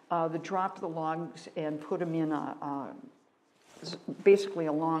different. Drop the logs and put them in basically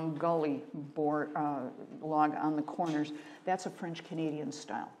a long gully log on the corners. That's a French-Canadian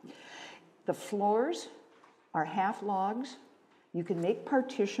style. The floors are half logs. You can make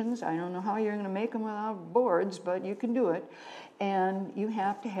partitions. I don't know how you're going to make them without boards, but you can do it. And you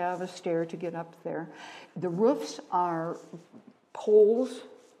have to have a stair to get up there. The roofs are poles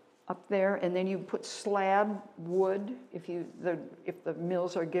up there, and then you put slab wood if the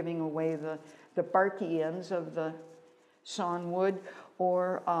mills are giving away the barky ends of the sawn wood,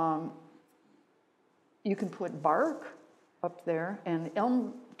 or you can put bark up there, and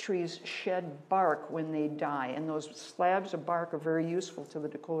elm trees shed bark when they die, and those slabs of bark are very useful to the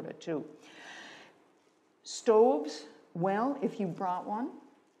Dakota too. Stoves, well, if you brought one.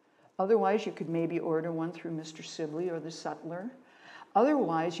 Otherwise, you could maybe order one through Mr. Sibley or the sutler.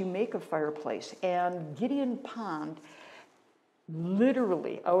 Otherwise, you make a fireplace. And Gideon Pond,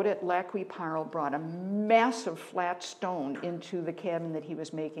 literally out at Lac Qui Parle, brought a massive flat stone into the cabin that he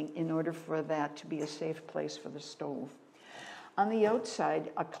was making in order for that to be a safe place for the stove. On the outside,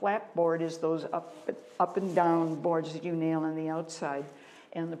 a clapboard is those up and down boards that you nail on the outside.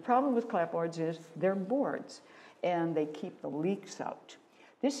 And the problem with clapboards is they're boards, and they keep the leaks out.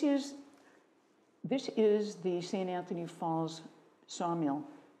 This is the St. Anthony Falls sawmill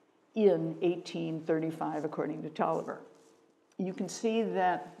in 1835, according to Tolliver. You can see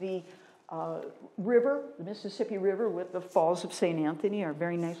that the river, the Mississippi River with the Falls of St. Anthony are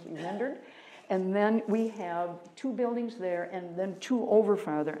very nicely rendered. And then we have two buildings there and then two over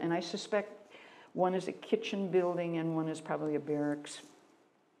farther. And I suspect one is a kitchen building and one is probably a barracks.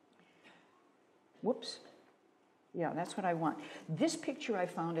 Whoops. Yeah, that's what I want. This picture I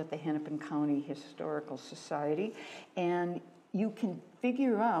found at the Hennepin County Historical Society, and you can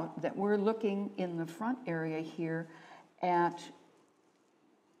figure out that we're looking in the front area here at,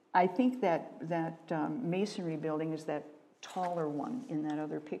 I think that masonry building is that taller one in that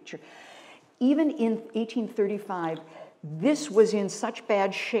other picture. Even in 1835, this was in such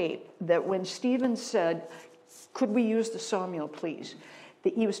bad shape that when Stevens said, "Could we use the sawmill, please?"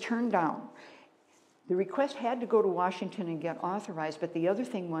 that he was turned down. The request had to go to Washington and get authorized, but the other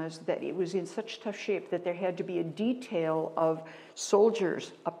thing was that it was in such tough shape that there had to be a detail of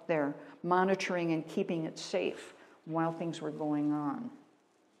soldiers up there monitoring and keeping it safe while things were going on.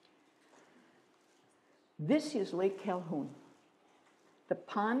 This is Lake Calhoun. The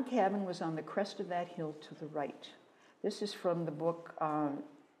pond cabin was on the crest of that hill to the right. This is from the book,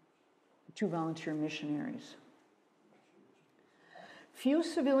 Two Volunteer Missionaries. Few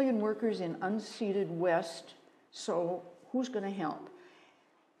civilian workers in unceded West, so who's going to help?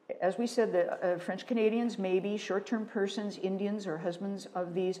 As we said, the French Canadians, maybe, short-term persons, Indians, or husbands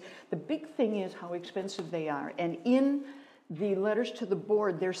of these. The big thing is how expensive they are. And in the letters to the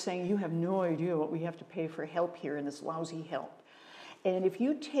board, they're saying, you have no idea what we have to pay for help here, and this lousy help. And if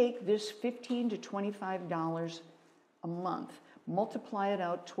you take this $15 to $25 a month, multiply it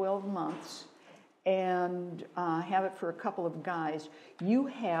out 12 months, and have it for a couple of guys, you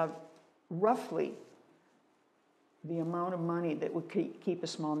have roughly the amount of money that would keep a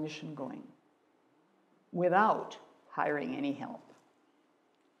small mission going without hiring any help.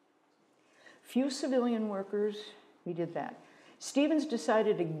 Few civilian workers, we did that. Stevens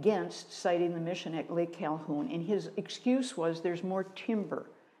decided against siting the mission at Lake Calhoun, and his excuse was there's more timber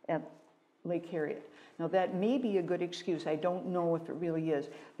at Lake Harriet. Now that may be a good excuse. I don't know if it really is.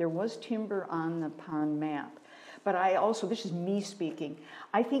 There was timber on the pond map. But I also, this is me speaking,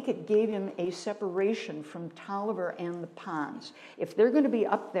 I think it gave him a separation from Tolliver and the ponds. If they're going to be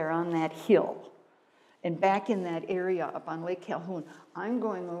up there on that hill and back in that area up on Lake Calhoun, I'm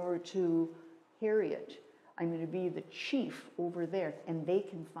going over to Harriet. I'm going to be the chief over there, and they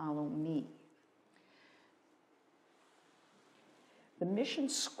can follow me. The mission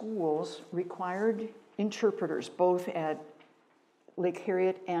schools required interpreters, both at Lake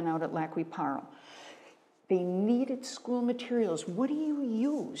Harriet and out at Lac Qui Parle. They needed school materials. What do you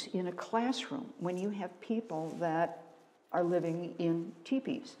use in a classroom when you have people that are living in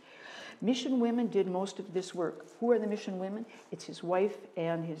teepees? Mission women did most of this work. Who are the mission women? It's his wife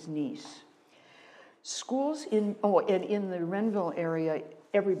and his niece. Schools and in the Renville area,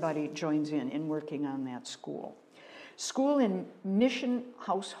 everybody joins in working on that school. School in mission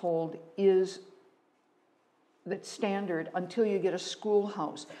household is the standard until you get a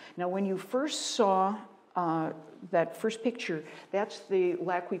schoolhouse. Now, when you first saw that first picture, that's the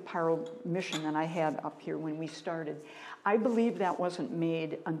Lac Qui Parle mission that I had up here when we started. I believe that wasn't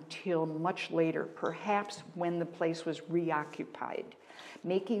made until much later, perhaps when the place was reoccupied.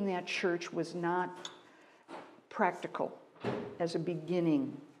 Making that church was not practical as a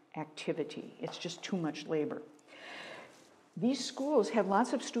beginning activity. It's just too much labor. These schools have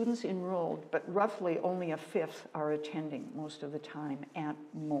lots of students enrolled, but roughly only a fifth are attending most of the time at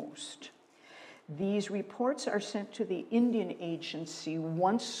most. These reports are sent to the Indian Agency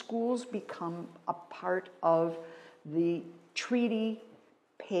once schools become a part of the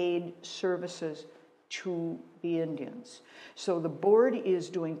treaty-paid services to the Indians. So the board is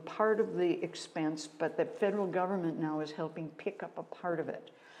doing part of the expense, but the federal government now is helping pick up a part of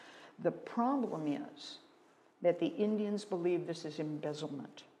it. The problem is that the Indians believe this is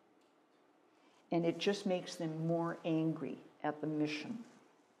embezzlement, and it just makes them more angry at the mission.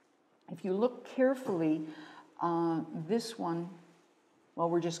 If you look carefully, this one, well,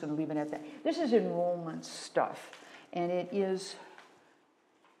 we're just going to leave it at that. This is enrollment stuff, and it is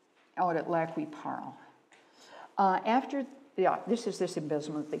out at Lac Qui Parle. This is this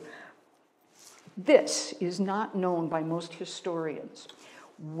embezzlement thing. This is not known by most historians.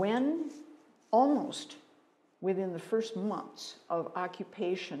 When almost within the first months of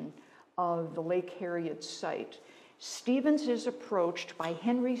occupation of the Lake Harriet site, Stevens is approached by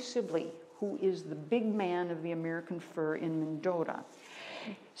Henry Sibley, who is the big man of the American fur in Mendota.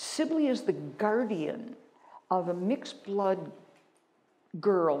 Sibley is the guardian of a mixed blood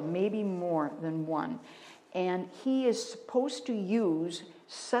girl, maybe more than one, and he is supposed to use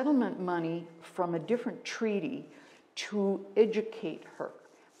settlement money from a different treaty to educate her.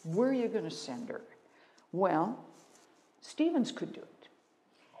 Where are you going to send her? Well, Stevens could do it.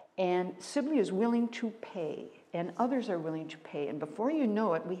 And Sibley is willing to pay, and others are willing to pay. And before you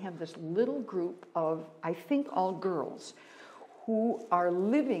know it, we have this little group of, I think, all girls who are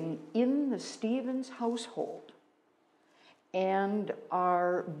living in the Stevens household and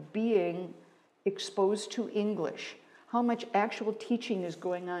are being exposed to English. How much actual teaching is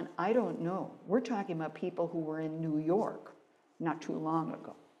going on, I don't know. We're talking about people who were in New York not too long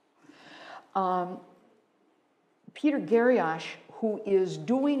ago. Peter Garriosh, who is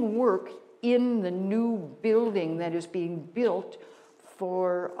doing work in the new building that is being built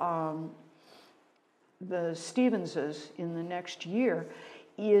for the Stevenses in the next year,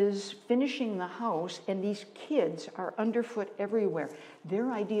 is finishing the house, and these kids are underfoot everywhere.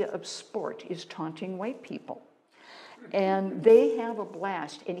 Their idea of sport is taunting white people. And they have a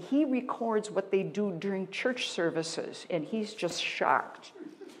blast, and he records what they do during church services, and he's just shocked.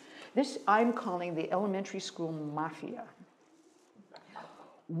 This I'm calling the elementary school mafia.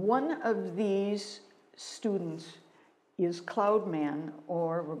 One of these students is Cloudman,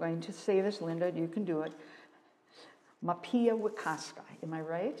 or we're going to say this, Linda, you can do it, Mapia Wakaska, am I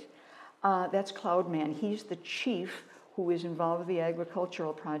right? That's Cloudman. He's the chief who is involved with the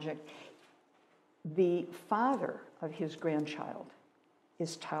agricultural project. The father of his grandchild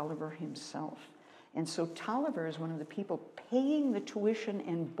is Tolliver himself. And so Tolliver is one of the people paying the tuition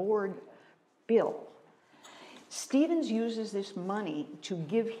and board bill. Stevens uses this money to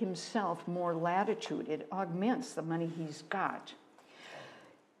give himself more latitude. It augments the money he's got.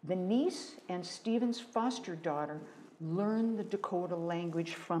 The niece and Stevens' foster daughter learn the Dakota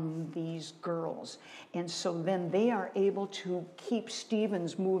language from these girls. And so then they are able to keep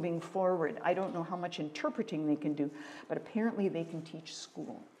Stevens moving forward. I don't know how much interpreting they can do, but apparently they can teach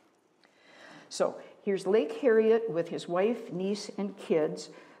school. So here's Lake Harriet with his wife, niece, and kids,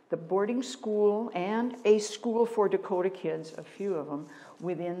 the boarding school and a school for Dakota kids, a few of them,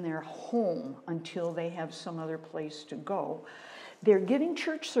 within their home until they have some other place to go. They're giving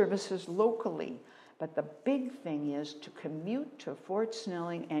church services locally, but the big thing is to commute to Fort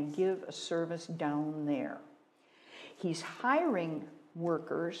Snelling and give a service down there. He's hiring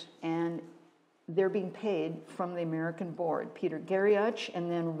workers, and they're being paid from the American Board. Peter Garriott and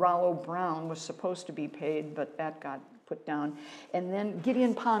then Rollo Brown was supposed to be paid, but that got put down. And then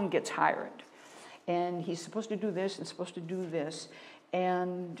Gideon Pond gets hired. And he's supposed to do this and supposed to do this.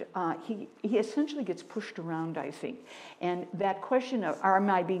 And he essentially gets pushed around, I think. And that question of, am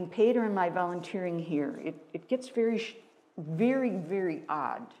I being paid or am I volunteering here? It gets very, very, very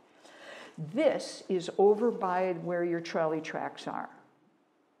odd. This is over by where your trolley tracks are,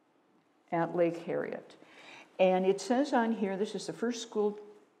 at Lake Harriet. And it says on here, this is the first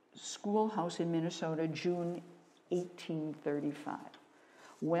schoolhouse in Minnesota, June 1835.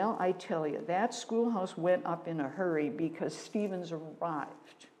 Well, I tell you, that schoolhouse went up in a hurry because Stevens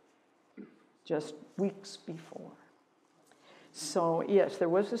arrived just weeks before. So yes, there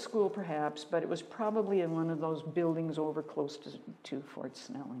was a school perhaps, but it was probably in one of those buildings over close to Fort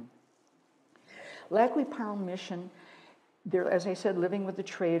Snelling. Lackway Parle Mission, they're, as I said, living with the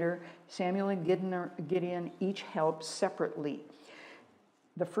trader. Samuel and Gideon each help separately.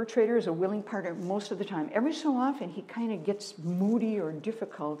 The fur trader is a willing partner most of the time. Every so often, he kind of gets moody or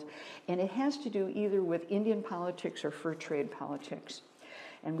difficult, and it has to do either with Indian politics or fur trade politics.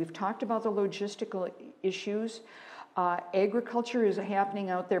 And we've talked about the logistical issues. Agriculture is happening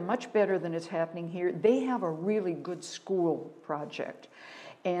out there much better than it's happening here. They have a really good school project,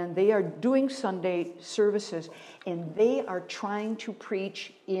 and they are doing Sunday services, and they are trying to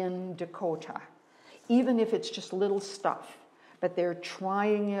preach in Dakota, even if it's just little stuff. But they're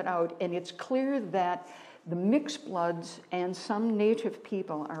trying it out, and it's clear that the mixed bloods and some native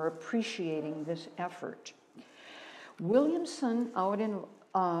people are appreciating this effort. Williamson out in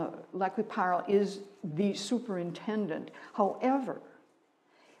Lackway Parle is the superintendent. However,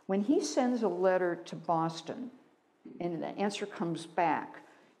 when he sends a letter to Boston and the answer comes back,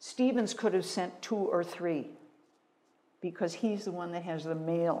 Stevens could have sent 2 or 3 because he's the one that has the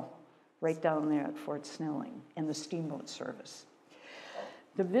mail right down there at Fort Snelling and the steamboat service.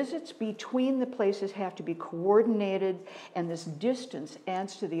 The visits between the places have to be coordinated, and this distance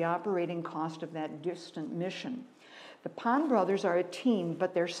adds to the operating cost of that distant mission. The Pond brothers are a team,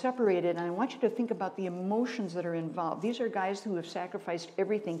 but they're separated, and I want you to think about the emotions that are involved. These are guys who have sacrificed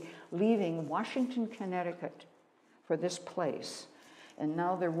everything, leaving Washington, Connecticut for this place, and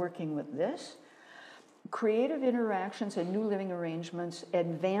now they're working with this. Creative interactions and new living arrangements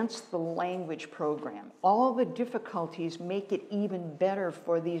advance the language program. All the difficulties make it even better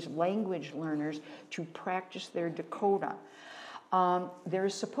for these language learners to practice their Dakota. There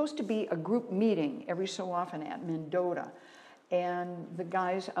is supposed to be a group meeting every so often at Mendota, and the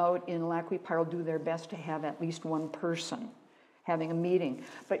guys out in Lackway Parle do their best to have at least one person having a meeting.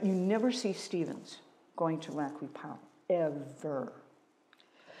 But you never see Stevens going to Lackway Parle, ever.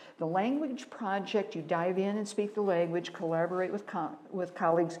 The language project, you dive in and speak the language, collaborate with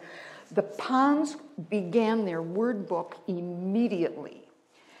colleagues. The Ponds began their word book immediately.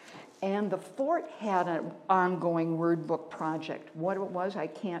 And the fort had an ongoing word book project. What it was, I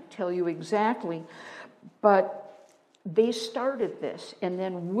can't tell you exactly, but they started this. And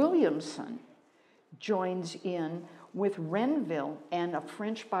then Williamson joins in with Renville and a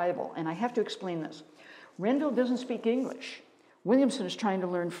French Bible. And I have to explain this. Renville doesn't speak English. Williamson is trying to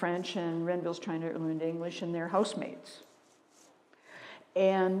learn French, and Renville's trying to learn English, and they're housemates.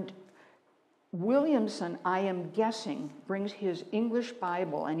 And Williamson, I am guessing, brings his English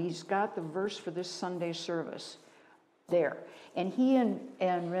Bible, and he's got the verse for this Sunday service there. And he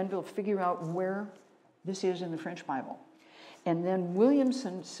and Renville figure out where this is in the French Bible. And then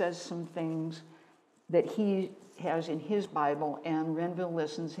Williamson says some things that he has in his Bible, and Renville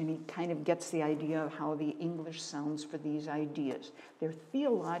listens, and he kind of gets the idea of how the English sounds for these ideas. They're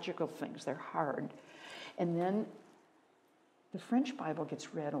theological things, they're hard. And then the French Bible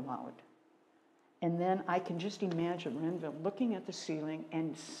gets read aloud. And then I can just imagine Renville looking at the ceiling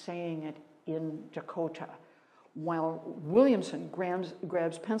and saying it in Dakota. while Williamson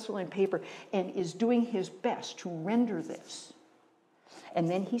grabs pencil and paper and is doing his best to render this. And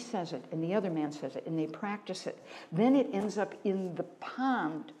then he says it, and the other man says it, and they practice it. Then it ends up in the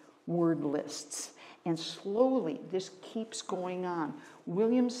pond word lists. And slowly, this keeps going on.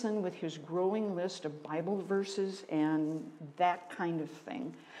 Williamson with his growing list of Bible verses and that kind of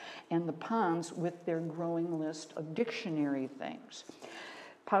thing. And the Ponds with their growing list of dictionary things.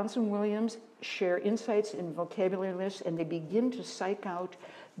 Pons and Williams share insights in vocabulary lists, and they begin to psych out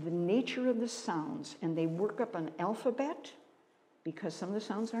the nature of the sounds. And they work up an alphabet, because some of the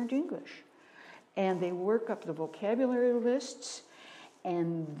sounds aren't English. And they work up the vocabulary lists,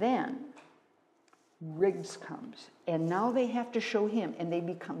 and then Riggs comes. And now they have to show him, and they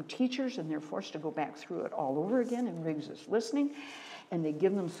become teachers, and they're forced to go back through it all over again, and Riggs is listening, and they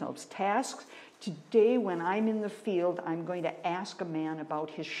give themselves tasks. Today, when I'm in the field, I'm going to ask a man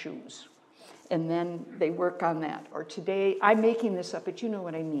about his shoes. And then they work on that. Or today, I'm making this up, but you know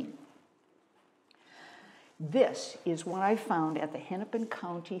what I mean. This is what I found at the Hennepin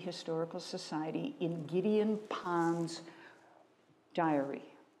County Historical Society in Gideon Pond's diary.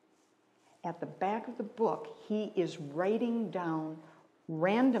 At the back of the book, he is writing down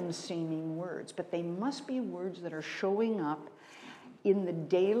random seeming words, but they must be words that are showing up in the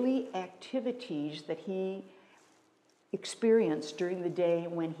daily activities that he experienced during the day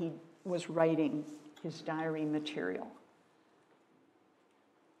when he was writing his diary material.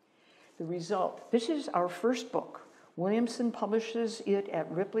 The result, this is our first book. Williamson publishes it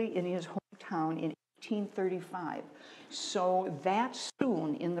at Ripley in his hometown in 1835. So that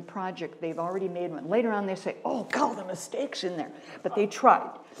soon in the project, they've already made one. Later on, they say, oh, God, the mistake's in there. But they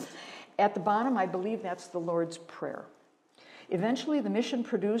tried. At the bottom, I believe that's the Lord's Prayer. Eventually, the mission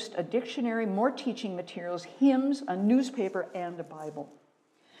produced a dictionary, more teaching materials, hymns, a newspaper, and a Bible.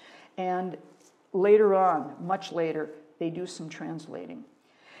 And later on, much later, they do some translating.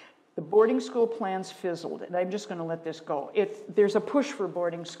 The boarding school plans fizzled, and I'm just going to let this go. There's a push for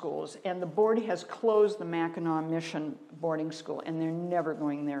boarding schools, and the board has closed the Mackinac Mission boarding school, and they're never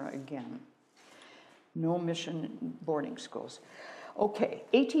going there again. No mission boarding schools. Okay,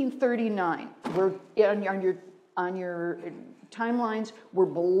 1839. We're on your timelines. We're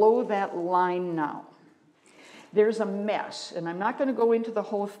below that line now. There's a mess, and I'm not going to go into the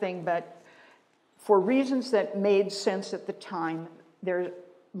whole thing, but for reasons that made sense at the time,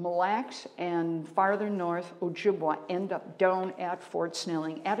 Mille Lacs and farther north, Ojibwe, end up down at Fort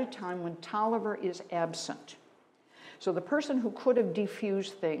Snelling at a time when Tolliver is absent. So the person who could have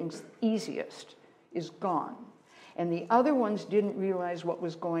defused things easiest is gone. And the other ones didn't realize what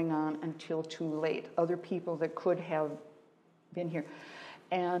was going on until too late, other people that could have been here.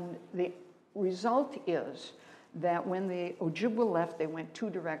 And the result is that when the Ojibwe left, they went two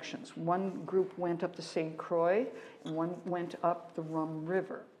directions. One group went up the St. Croix, and one went up the Rum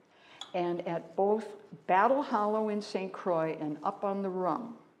River. And at both Battle Hollow in St. Croix and up on the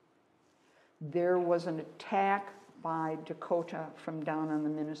Rum, there was an attack by Dakota from down on the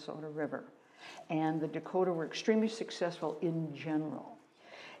Minnesota River. And the Dakota were extremely successful in general.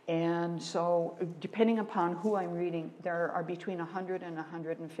 And so, depending upon who I'm reading, there are between 100 and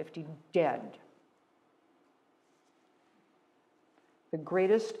 150 dead. The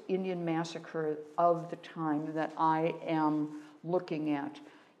greatest Indian massacre of the time that I am looking at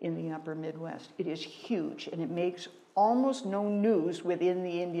in the upper Midwest. It is huge, and it makes almost no news within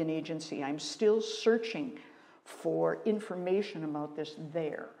the Indian Agency. I'm still searching for information about this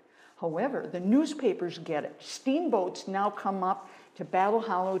there. However, the newspapers get it. Steamboats now come up to Battle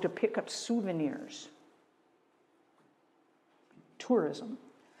Hollow to pick up souvenirs. Tourism.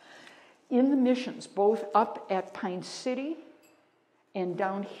 In the missions, both up at Pine City and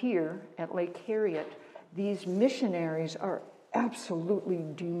down here at Lake Harriet, these missionaries are absolutely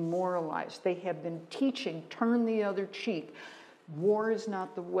demoralized. They have been teaching, turn the other cheek. War is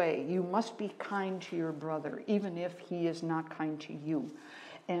not the way. You must be kind to your brother, even if he is not kind to you.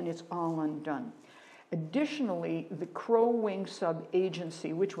 And it's all undone. Additionally, the Crow Wing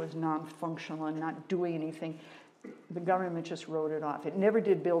Sub-Agency, which was non-functional and not doing anything, the government just wrote it off. It never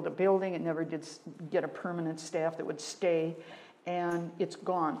did build a building. It never did get a permanent staff that would stay. And it's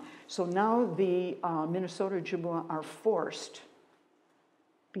gone. So now the Minnesota Ojibwe are forced,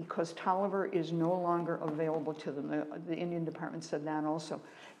 because Tolliver is no longer available to them. The Indian Department said that also.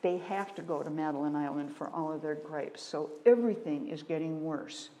 They have to go to Madeline Island for all of their gripes. So everything is getting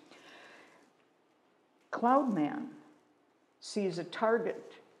worse. Cloudman sees a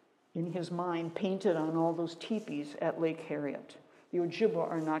target in his mind painted on all those teepees at Lake Harriet. The Ojibwe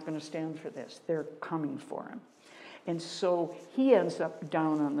are not going to stand for this. They're coming for him. And so he ends up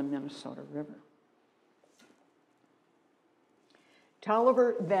down on the Minnesota River.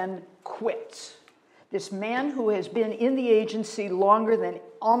 Tolliver then quits. This man who has been in the agency longer than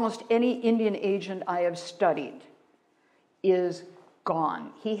almost any Indian agent I have studied is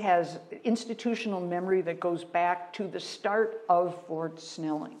gone. He has institutional memory that goes back to the start of Fort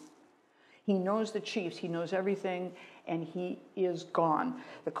Snelling. He knows the chiefs, he knows everything, and he is gone.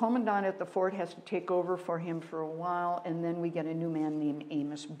 The commandant at the fort has to take over for him for a while, and then we get a new man named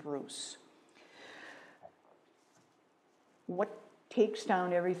Amos Bruce. What takes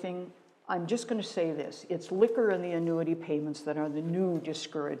down everything? I'm just going to say this. It's liquor and the annuity payments that are the new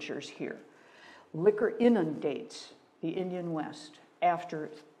discouragers here. Liquor inundates the Indian West after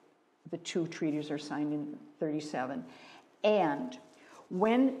the two treaties are signed in 37. And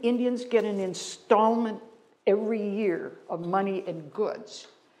when Indians get an installment every year of money and goods,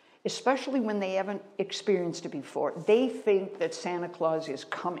 especially when they haven't experienced it before, they think that Santa Claus is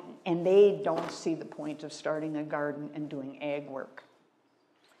coming, and they don't see the point of starting a garden and doing ag work.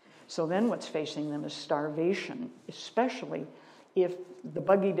 So then what's facing them is starvation, especially if the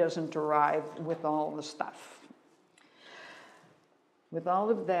buggy doesn't arrive with all the stuff. With all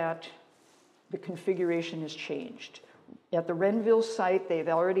of that, the configuration has changed. At the Renville site, they've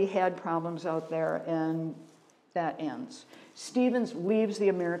already had problems out there, and that ends. Stevens leaves the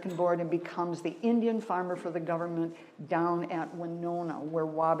American Board and becomes the Indian farmer for the government down at Winona, where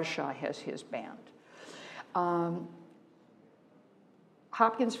Wabasha has his band.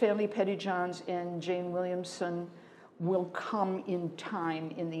 Hopkins family, Pettyjohns, and Jane Williamson will come in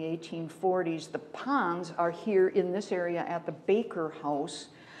time in the 1840s. The Ponds are here in this area at the Baker House,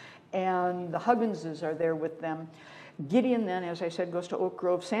 and the Hugginses are there with them. Gideon then, as I said, goes to Oak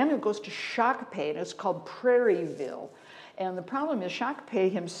Grove. Samuel goes to Shakopee, and it's called Prairieville. And the problem is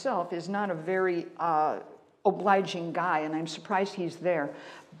Shakopee himself is not a very obliging guy, and I'm surprised he's there,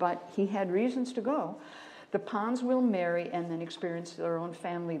 but he had reasons to go. The Ponds will marry and then experience their own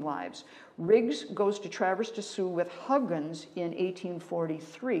family lives. Riggs goes to Traverse des Sioux with Huggins in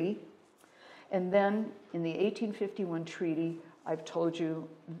 1843, and then in the 1851 treaty, I've told you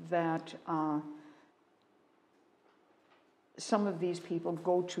that some of these people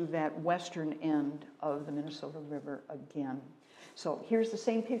go to that western end of the Minnesota River again. So here's the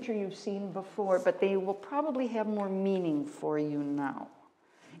same picture you've seen before, but they will probably have more meaning for you now.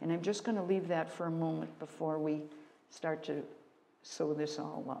 And I'm just going to leave that for a moment before we start to sew this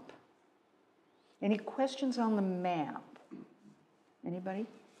all up. Any questions on the map? Anybody?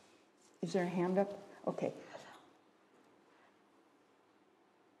 Is there a hand up? Okay.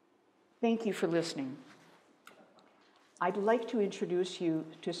 Thank you for listening. I'd like to introduce you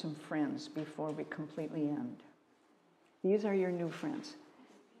to some friends before we completely end. These are your new friends.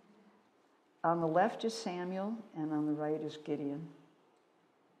 On the left is Samuel, and on the right is Gideon.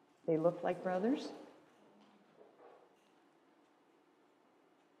 They look like brothers.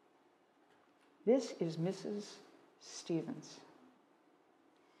 This is Mrs. Stevens.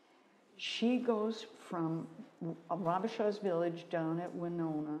 She goes from Wabasha's village down at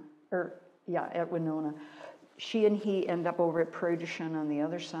Winona, at Winona. She and he end up over at Prairie du Chien on the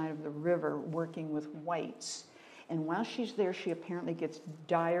other side of the river working with whites. And while she's there, she apparently gets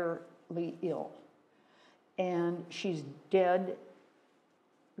direly ill. And she's dead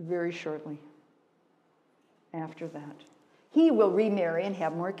very shortly after that. He will remarry and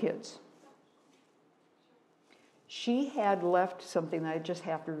have more kids. She had left something that I just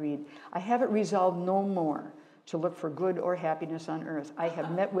have to read. I have it resolved no more to look for good or happiness on earth. I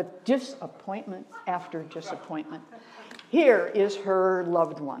have met with disappointment after disappointment. Here is her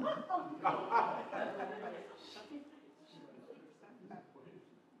loved one.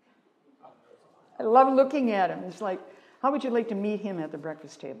 I love looking at him. It's like, how would you like to meet him at the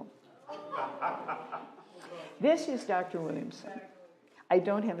breakfast table? This is Dr. Williamson. I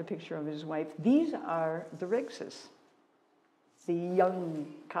don't have a picture of his wife. These are the Riggses, the young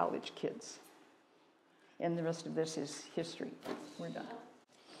college kids. And the rest of this is history. We're done.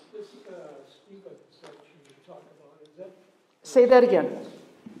 This Stevens that you talk about, is that... Say that again.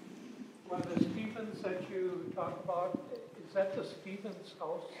 Well, the Stevens that you talk about, is that the Stevens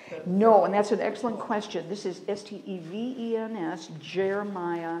house? No, and that's an excellent question. This is Stevens,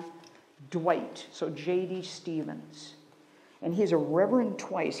 Jeremiah Dwight, so J.D. Stevens. And he's a reverend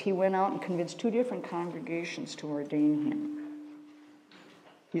twice. He went out and convinced 2 different congregations to ordain him.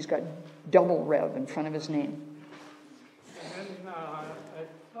 He's got double rev in front of his name. And then I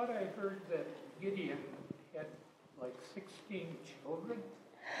thought I heard that Gideon had like 16 children.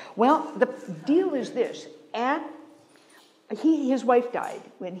 Well, the deal is this. His wife died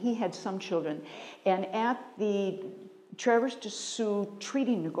when he had some children. And at the Traverse des Sioux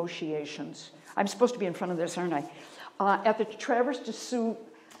treaty negotiations, I'm supposed to be in front of this, aren't I? At the Traverse de Sioux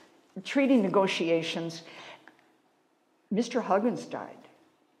treaty negotiations, Mr. Huggins died.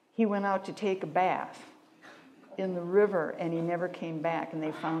 He went out to take a bath in the river, and he never came back, and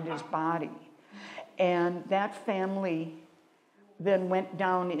they found his body. And that family then went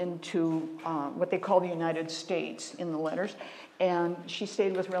down into what they call the United States in the letters, and she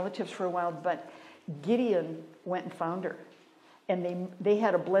stayed with relatives for a while, but Gideon went and found her. And they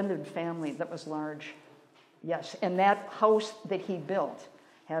had a blended family that was large. Yes, and that house that he built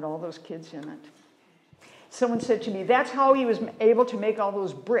had all those kids in it. Someone said to me, that's how he was able to make all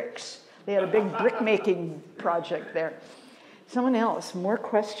those bricks. They had a big brick making project there. Someone else, more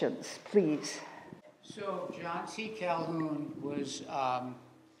questions, please. So John C. Calhoun was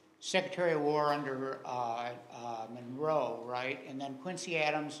Secretary of War under Monroe, right? And then Quincy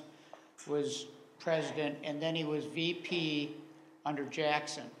Adams was president, and then he was VP under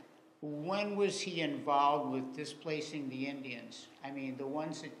Jackson. When was he involved with displacing the Indians? I mean, the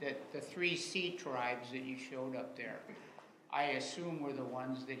ones that the 3 C tribes that you showed up there, I assume were the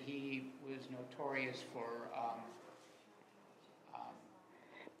ones that he was notorious for.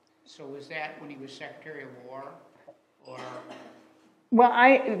 So was that when he was Secretary of War, or? Well,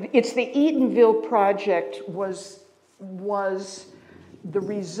 it's the Eatonville Project was the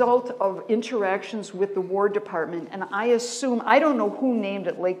result of interactions with the War Department, and I assume, I don't know who named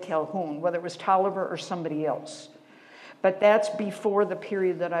it Lake Calhoun, whether it was Tolliver or somebody else, but that's before the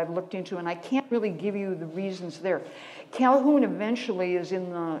period that I've looked into, and I can't really give you the reasons there. Calhoun eventually is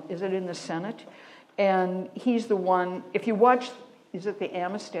in the Senate, and he's the one, if you watch, is it the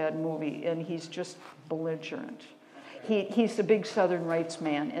Amistad movie, and he's just belligerent. He's the big Southern rights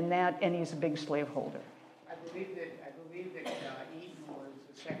man, and he's a big slaveholder. I believe that Eaton was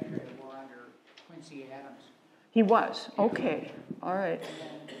the Secretary of War under Quincy Adams. He was, okay, all right.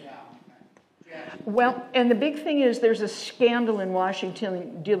 Yeah. Well, and the big thing is there's a scandal in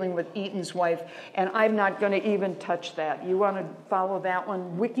Washington dealing with Eaton's wife, and I'm not going to even touch that. You want to follow that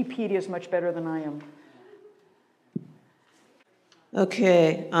one? Wikipedia is much better than I am.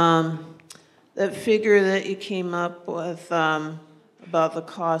 Okay, that figure that you came up with about the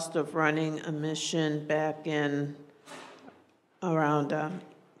cost of running a mission back in around the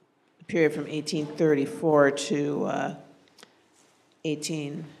period from 1834 to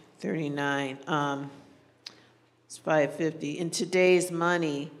 1839, it's $550. In today's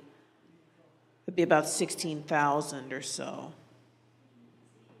money, it'd be about 16,000 or so.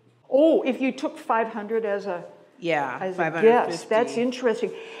 Oh, if you took 500 as a guess, that's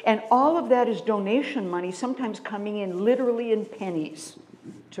interesting. And all of that is donation money, sometimes coming in literally in pennies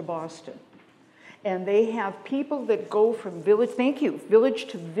to Boston. And they have people that go from village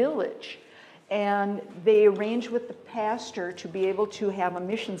to village, and they arrange with the pastor to be able to have a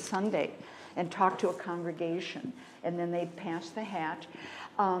mission Sunday and talk to a congregation, and then they pass the hat.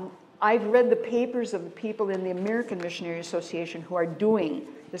 I've read the papers of the people in the American Missionary Association who are doing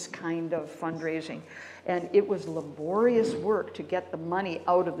this kind of fundraising. And it was laborious work to get the money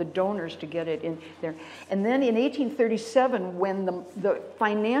out of the donors to get it in there. And then in 1837, when the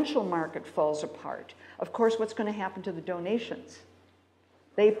financial market falls apart, of course, what's going to happen to the donations?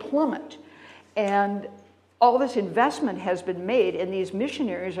 They plummet. And all this investment has been made, and these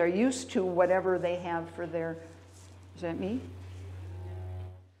missionaries are used to whatever they have for their, is that me?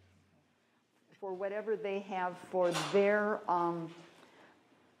 For whatever they have for their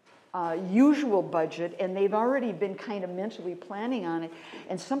usual budget, and they've already been kind of mentally planning on it.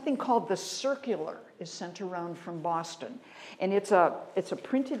 And something called the circular is sent around from Boston, and it's a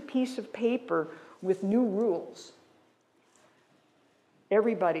printed piece of paper with new rules.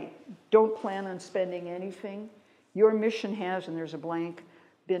 Everybody, don't plan on spending anything. Your mission has, and there's a blank,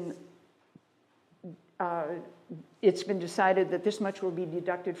 it's been decided that this much will be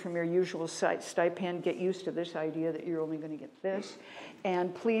deducted from your usual stipend. Get used to this idea that you're only going to get this.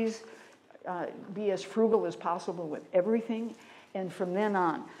 And please be as frugal as possible with everything. And from then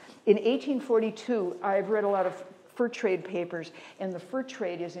on. In 1842, I've read a lot of fur trade papers, and the fur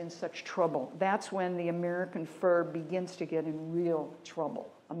trade is in such trouble. That's when the American fur begins to get in real trouble,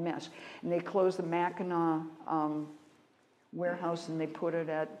 a mess. And they close the Mackinac warehouse, and they put it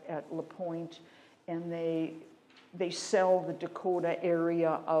at La Pointe, and they sell the Dakota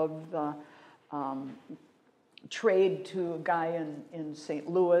area of the trade to a guy in St.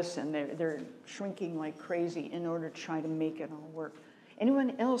 Louis, and they're shrinking like crazy in order to try to make it all work.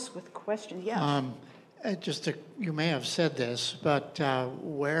 Anyone else with questions? Yeah. You may have said this, but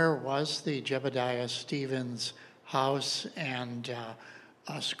where was the Jebediah Stevens house and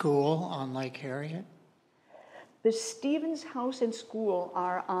school on Lake Harriet? The Stevens House and School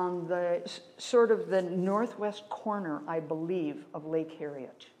are on the sort of the northwest corner, I believe, of Lake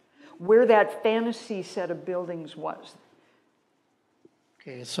Harriet, where that fantasy set of buildings was.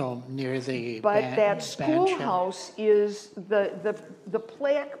 Okay, so near the But band that shell. schoolhouse is the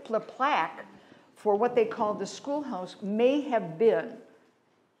plaque for what they called the schoolhouse may have been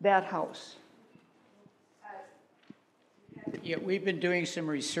that house. Yeah, we've been doing some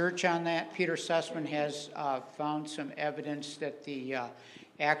research on that. Peter Sussman has found some evidence that the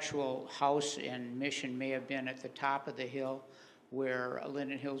actual house in Mission may have been at the top of the hill where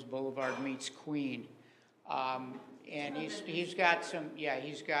Linden Hills Boulevard meets Queen. And he's got some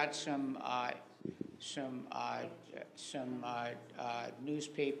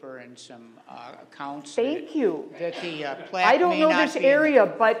newspaper and some accounts. Thank you. That the plaque I don't may know not this be area,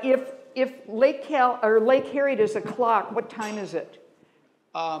 but if Lake Harriet is a clock, what time is it?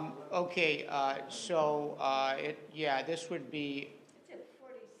 Okay, this would be. It's at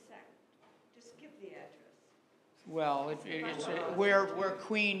 42nd. Just give the address. Well, it's where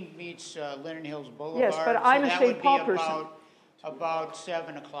Queen meets Linden Hills Boulevard. Yes, but I'm a St. Paul person. That would be about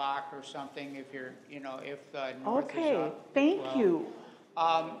 7 o'clock or something if you're, if north is Okay, up. thank you.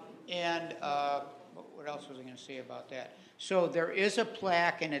 And what else was I going to say about that? So there is a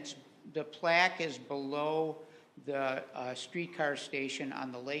plaque, and the plaque is below the streetcar station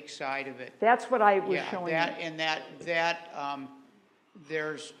on the lake side of it. That's what I was showing you. And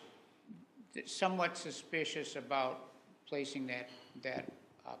there's somewhat suspicious about placing that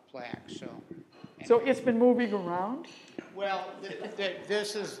plaque. So it's been moving around? Well,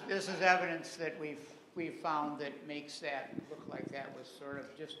 this is evidence that we've found that makes that look like that was sort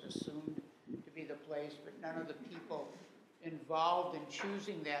of just assumed to be the place, but none of the people involved in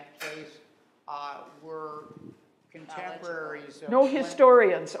choosing that place were contemporaries. No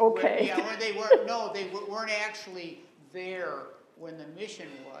historians, okay. They weren't actually there when the mission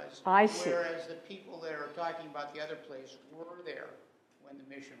was. I see. Whereas the people that are talking about the other place were there when the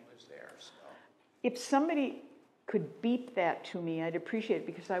mission was there. So. If somebody could beep that to me, I'd appreciate it,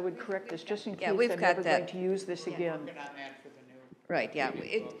 because I would correct this just in case I'm we've never got going that. to use this again. Working on that for the new. Right, yeah.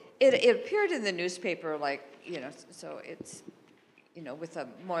 It appeared in the newspaper, so it's, with a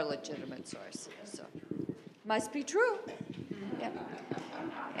more legitimate source. So must be true. Yeah.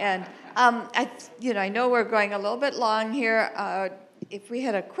 And I know we're going a little bit long here. If we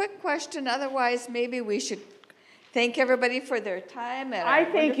had a quick question, otherwise maybe we should thank everybody for their time. And I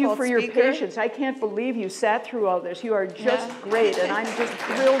thank you for your speaker. patience. I can't believe you sat through all this. You are just great, and I'm just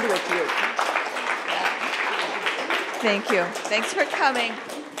thrilled with you. Thank you. Thanks for coming.